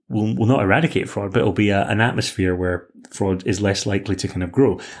 will not eradicate fraud, but it'll be an atmosphere where fraud is less likely to kind of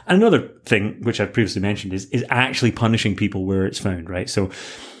grow. And another thing, which I've previously mentioned, is actually punishing people where it's found, right? So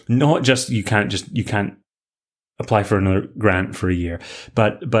not just, you can't apply for another grant for a year,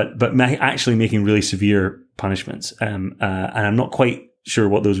 but actually making really severe punishments. And I'm not quite sure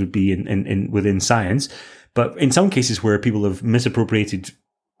what those would be in within science, but in some cases where people have misappropriated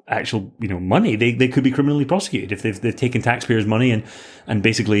actual money, they could be criminally prosecuted if they've taken taxpayers' money and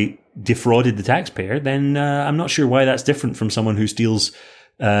basically defrauded the taxpayer. Then I'm not sure why that's different from someone who steals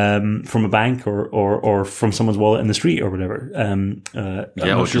from a bank or from someone's wallet in the street or whatever. I'm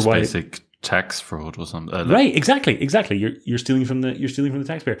not sure why. Basic tax fraud or something. Right, exactly. You're stealing from the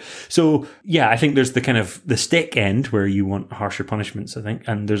taxpayer. So yeah, I think there's the kind of the stick end where you want harsher punishments, I think,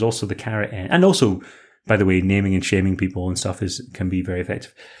 and there's also the carrot end, and also, by the way, naming and shaming people and stuff can be very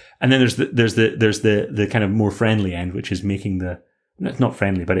effective. And then there's the kind of more friendly end, which is making it's not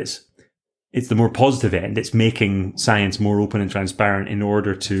friendly, but it's the more positive end. It's making science more open and transparent in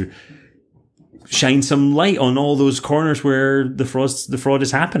order to shine some light on all those corners where the fraud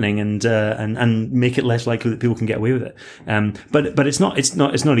is happening, and make it less likely that people can get away with it. But it's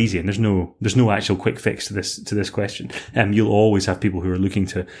not easy, and there's no actual quick fix to this question. You'll always have people who are looking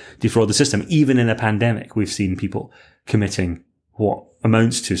to defraud the system. Even in a pandemic, we've seen people committing what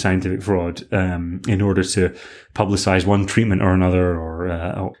amounts to scientific fraud in order to publicize one treatment or another,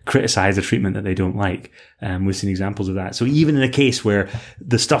 or criticize a treatment that they don't like. We've seen examples of that. So even in a case where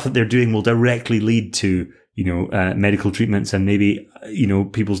the stuff that they're doing will directly lead to medical treatments and maybe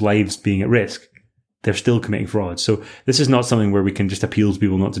people's lives being at risk, they're still committing fraud. So this is not something where we can just appeal to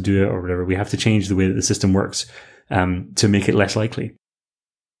people not to do it or whatever. We have to change the way that the system works to make it less likely.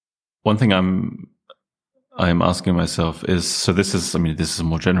 One thing I'm asking myself is, so this is a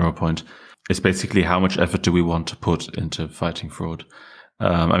more general point. It's basically, how much effort do we want to put into fighting fraud?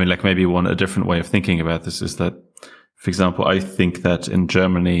 Maybe a different way of thinking about this is that, for example, I think that in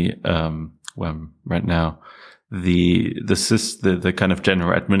Germany, right now, the kind of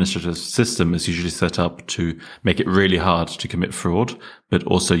general administrative system is usually set up to make it really hard to commit fraud, but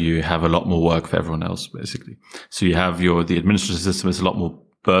also you have a lot more work for everyone else, basically. So you have the administrative system is a lot more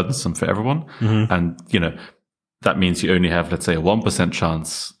burdensome for everyone. Mm-hmm. And, that means you only have, let's say, a 1%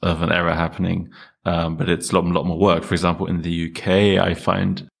 chance of an error happening. But it's a lot more work. For example, in the UK, I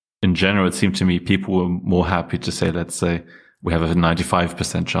find in general, it seemed to me people were more happy to say, let's say we have a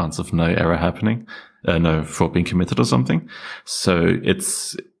 95% chance of no error happening, no fraud being committed or something. So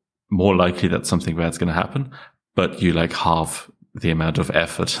it's more likely that something bad's going to happen, but you halve the amount of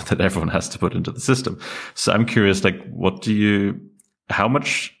effort that everyone has to put into the system. So I'm curious, how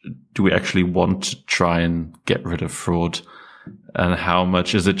much do we actually want to try and get rid of fraud? And how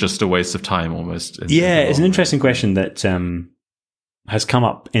much is it just a waste of time almost? It's an interesting question that has come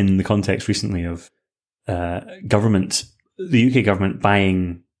up in the context recently of the UK government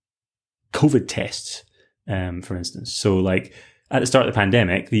buying COVID tests, for instance. So at the start of the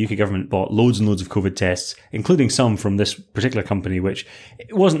pandemic, the UK government bought loads and loads of COVID tests, including some from this particular company, which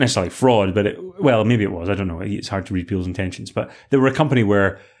it wasn't necessarily fraud, but maybe it was. I don't know. It's hard to read people's intentions. But they were a company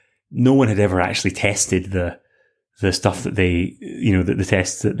where no one had ever actually tested the the stuff that they, the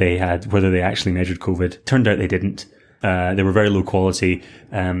tests that they had, whether they actually measured COVID. Turned out they didn't. They were very low quality.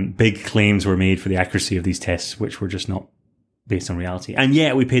 Big claims were made for the accuracy of these tests, which were just not based on reality. And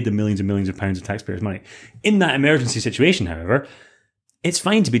yet we paid them millions and millions of pounds of taxpayers' money. In that emergency situation, however, it's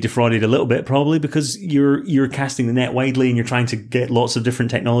fine to be defrauded a little bit, probably, because you're casting the net widely and you're trying to get lots of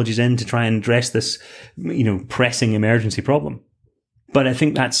different technologies in to try and address this, pressing emergency problem. But I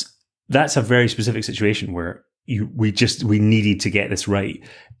think that's a very specific situation where we needed to get this right.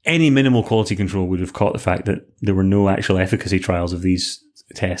 Any minimal quality control would have caught the fact that there were no actual efficacy trials of these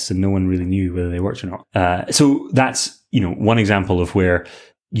tests and no one really knew whether they worked or not. So that's, one example of where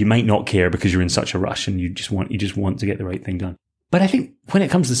you might not care because you're in such a rush and you just want to get the right thing done. But I think when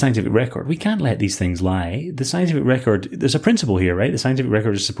it comes to the scientific record, we can't let these things lie. The scientific record, there's a principle here, right? The scientific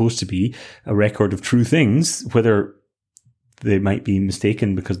record is supposed to be a record of true things, whether they might be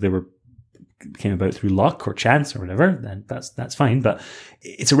mistaken because came about through luck or chance or whatever, then that's fine. But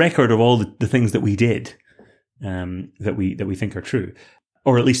it's a record of all the things that we did, that we think are true,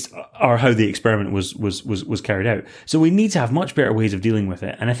 or at least are how the experiment was carried out. So we need to have much better ways of dealing with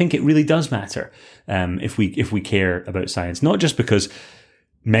it. And I think it really does matter, if we care about science, not just because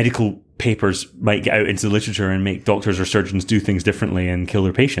medical papers might get out into the literature and make doctors or surgeons do things differently and kill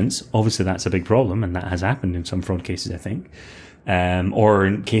their patients. Obviously that's a big problem, and that has happened in some fraud cases, I think. Or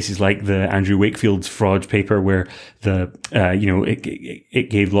in cases like the Andrew Wakefield fraud paper, where it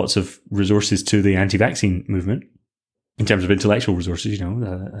gave lots of resources to the anti-vaccine movement in terms of intellectual resources,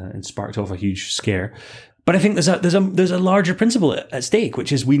 and sparked off a huge scare. But I think there's a larger principle at stake,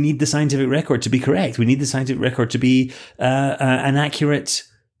 which is we need the scientific record to be correct. We need the scientific record to be an accurate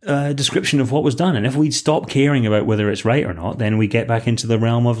description of what was done. And if we stop caring about whether it's right or not, then we get back into the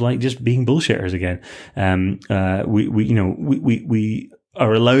realm of just being bullshitters again. We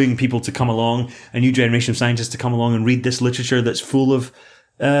are allowing people to come along, a new generation of scientists to come along and read this literature that's full of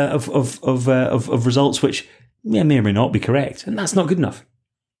results which may or may not be correct, and that's not good enough.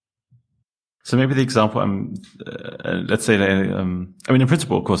 So maybe the example, let's say, in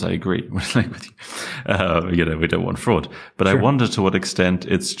principle, of course, I agree with you. We don't want fraud, but sure. I wonder to what extent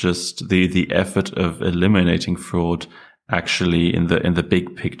it's just the effort of eliminating fraud actually in the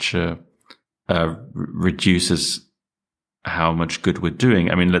big picture reduces how much good we're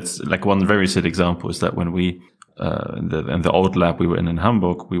doing. I mean, one very silly example is that when we in the old lab we were in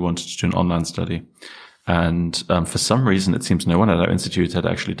Hamburg, we wanted to do an online study. And for some reason, it seems no one at our institute had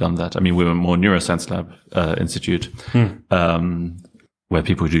actually done that. I mean, we were more neuroscience lab institute, where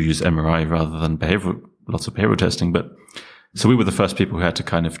people do use MRI rather than lots of behavioral testing. But so we were the first people who had to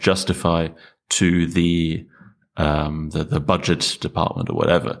kind of justify to the budget department or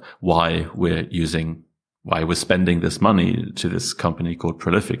whatever why we're spending this money to this company called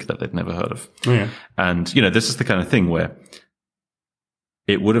Prolific that they'd never heard of. Oh, yeah. And this is the kind of thing where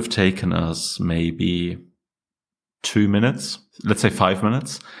it would have taken us maybe 2 minutes, let's say 5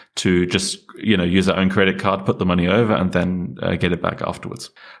 minutes, to just, use our own credit card, put the money over, and then get it back afterwards.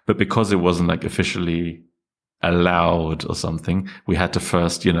 But because it wasn't officially allowed or something, we had to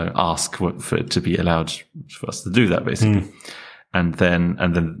first, ask for it to be allowed for us to do that, basically. And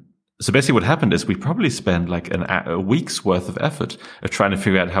then, so basically what happened is we probably spent a week's worth of effort of trying to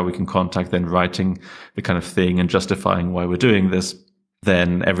figure out how we can contact them, writing the kind of thing and justifying why we're doing this.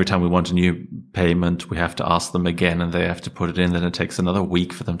 Then every time we want a new payment, we have to ask them again and they have to put it in. Then it takes another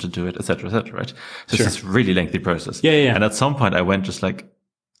week for them to do it, et cetera, right? So It's this really lengthy process. Yeah. And at some point I went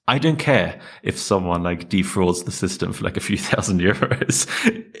I don't care if someone defrauds the system for a few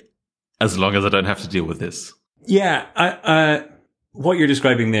 €1,000 as long as I don't have to deal with this. Yeah. What you're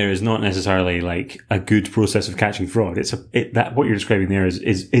describing there is not necessarily a good process of catching fraud. What you're describing there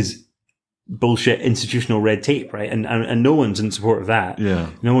is bullshit institutional red tape, right? And no one's in support of that. Yeah.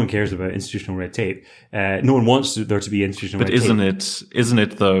 No one cares about institutional red tape. No one wants there to be institutional red tape. But isn't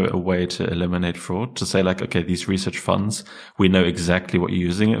it though a way to eliminate fraud? To say okay, these research funds, we know exactly what you're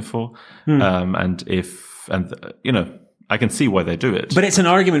using it for. I can see why they do it. But it's an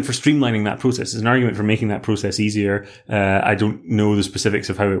argument for streamlining that process. It's an argument for making that process easier. I don't know the specifics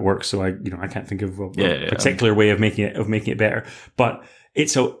of how it works, so I can't think of a particular way of making it better. But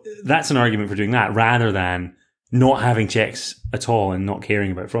that's an argument for doing that rather than not having checks at all and not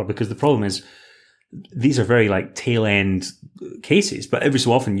caring about fraud. Because the problem is these are very tail end cases, but every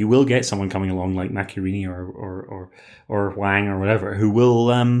so often you will get someone coming along like Macchiarini or Wang or whatever who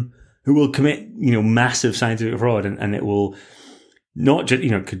will commit massive scientific fraud, and it will not just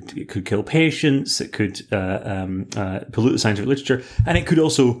it could kill patients, it could pollute the scientific literature, and it could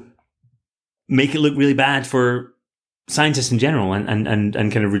also make it look really bad for scientists in general and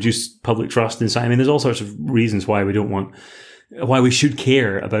kind of reduce public trust in science. I mean, there's all sorts of reasons why we should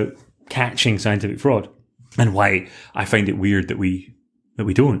care about catching scientific fraud, and why I find it weird that we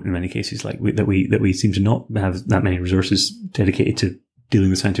don't in many cases, that we seem to not have that many resources dedicated to dealing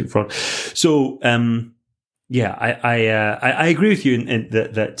with scientific fraud. So, I agree with you in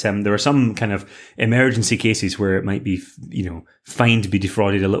that there are some kind of emergency cases where it might be, fine to be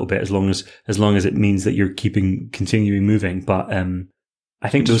defrauded a little bit as long as it means that you're continuing moving. But I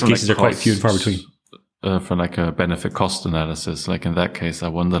think those cases are quite few and far between. For like a benefit cost analysis, like in that case, I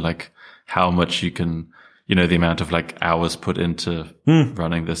wonder like how much you can, the amount of like hours put into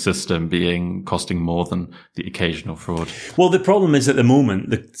running the system costing more than the occasional fraud. Well, the problem is at the moment,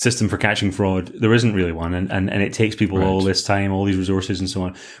 the system for catching fraud, there isn't really one. And it takes people all this time, all these resources and so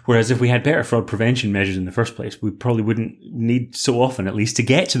on. Whereas if we had better fraud prevention measures in the first place, we probably wouldn't need so often, at least, to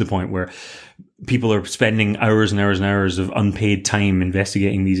get to the point where people are spending hours and hours and hours of unpaid time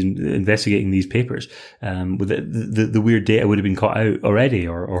investigating these papers. With the weird data would have been caught out already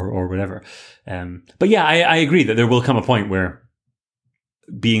or whatever. But yeah, I agree that there will come a point where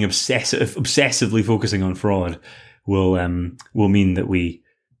being obsessively focusing on fraud will mean that we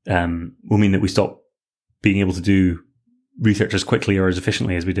stop being able to do research as quickly or as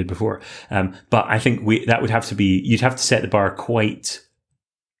efficiently as we did before. But I think that would have to be, you'd have to set the bar quite.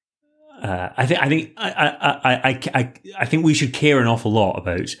 I think we should care an awful lot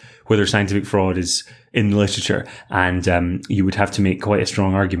about whether scientific fraud is in the literature, and you would have to make quite a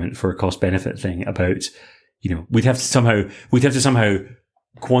strong argument for a cost benefit thing about, we'd have to somehow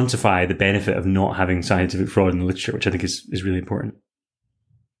quantify the benefit of not having scientific fraud in the literature, which I think is really important.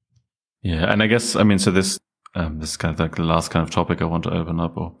 Yeah, and I guess so this is kind of like the last kind of topic I want to open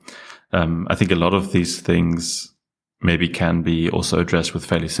up, or I think a lot of these things maybe can be also addressed with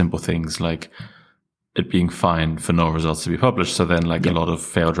fairly simple things like it being fine for no results to be published. So then a lot of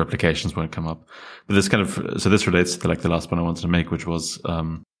failed replications won't come up. But this relates to the last point I wanted to make, which was,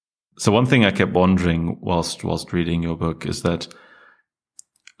 so one thing I kept wondering whilst reading your book is that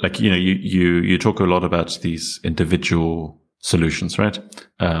you talk a lot about these individual solutions, right?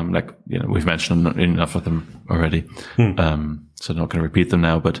 We've mentioned enough of them already. So I'm not going to repeat them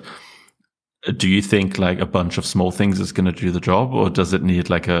now, but do you think like a bunch of small things is going to do the job, or does it need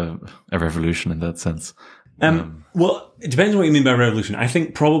like a revolution in that sense? Well, it depends on what you mean by revolution. I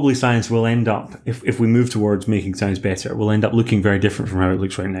think probably science will end up, if we move towards making science better, will end up looking very different from how it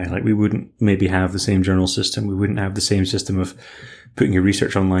looks right now. Like we wouldn't maybe have the same journal system. We wouldn't have the same system of putting your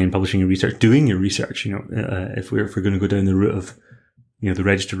research online, publishing your research, doing your research, if we're going to go down the route of, the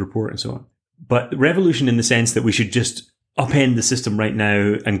registered report and so on. But revolution in the sense that we should just upend the system right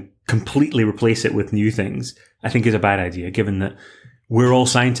now and completely replace it with new things, I think is a bad idea, given that we're all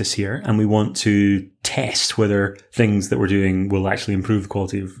scientists here and we want to test whether things that we're doing will actually improve the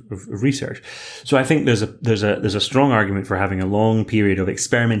quality of research. So I think there's a strong argument for having a long period of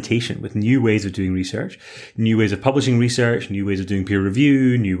experimentation with new ways of doing research, new ways of publishing research, new ways of doing peer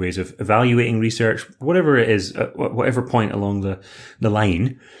review, new ways of evaluating research, whatever it is, at whatever point along the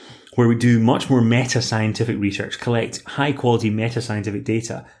line, where we do much more meta-scientific research, collect high-quality meta-scientific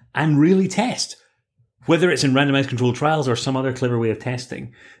data, and really test, whether it's in randomized controlled trials or some other clever way of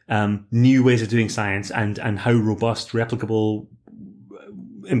testing, new ways of doing science and how robust, replicable,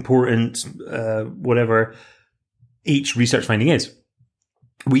 important, whatever each research finding is.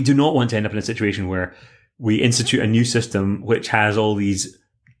 We do not want to end up in a situation where we institute a new system which has all these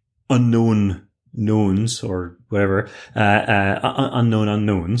unknown knowns or whatever, unknown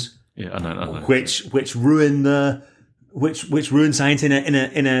unknowns. Yeah, unknown. Which ruin science in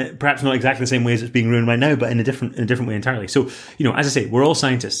a perhaps not exactly the same way as it's being ruined right now, but in a different way entirely. So, as I say, we're all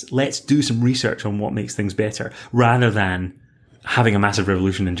scientists. Let's do some research on what makes things better, rather than having a massive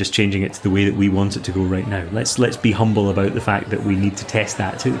revolution and just changing it to the way that we want it to go right now. Let's be humble about the fact that we need to test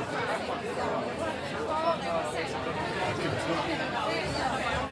that too.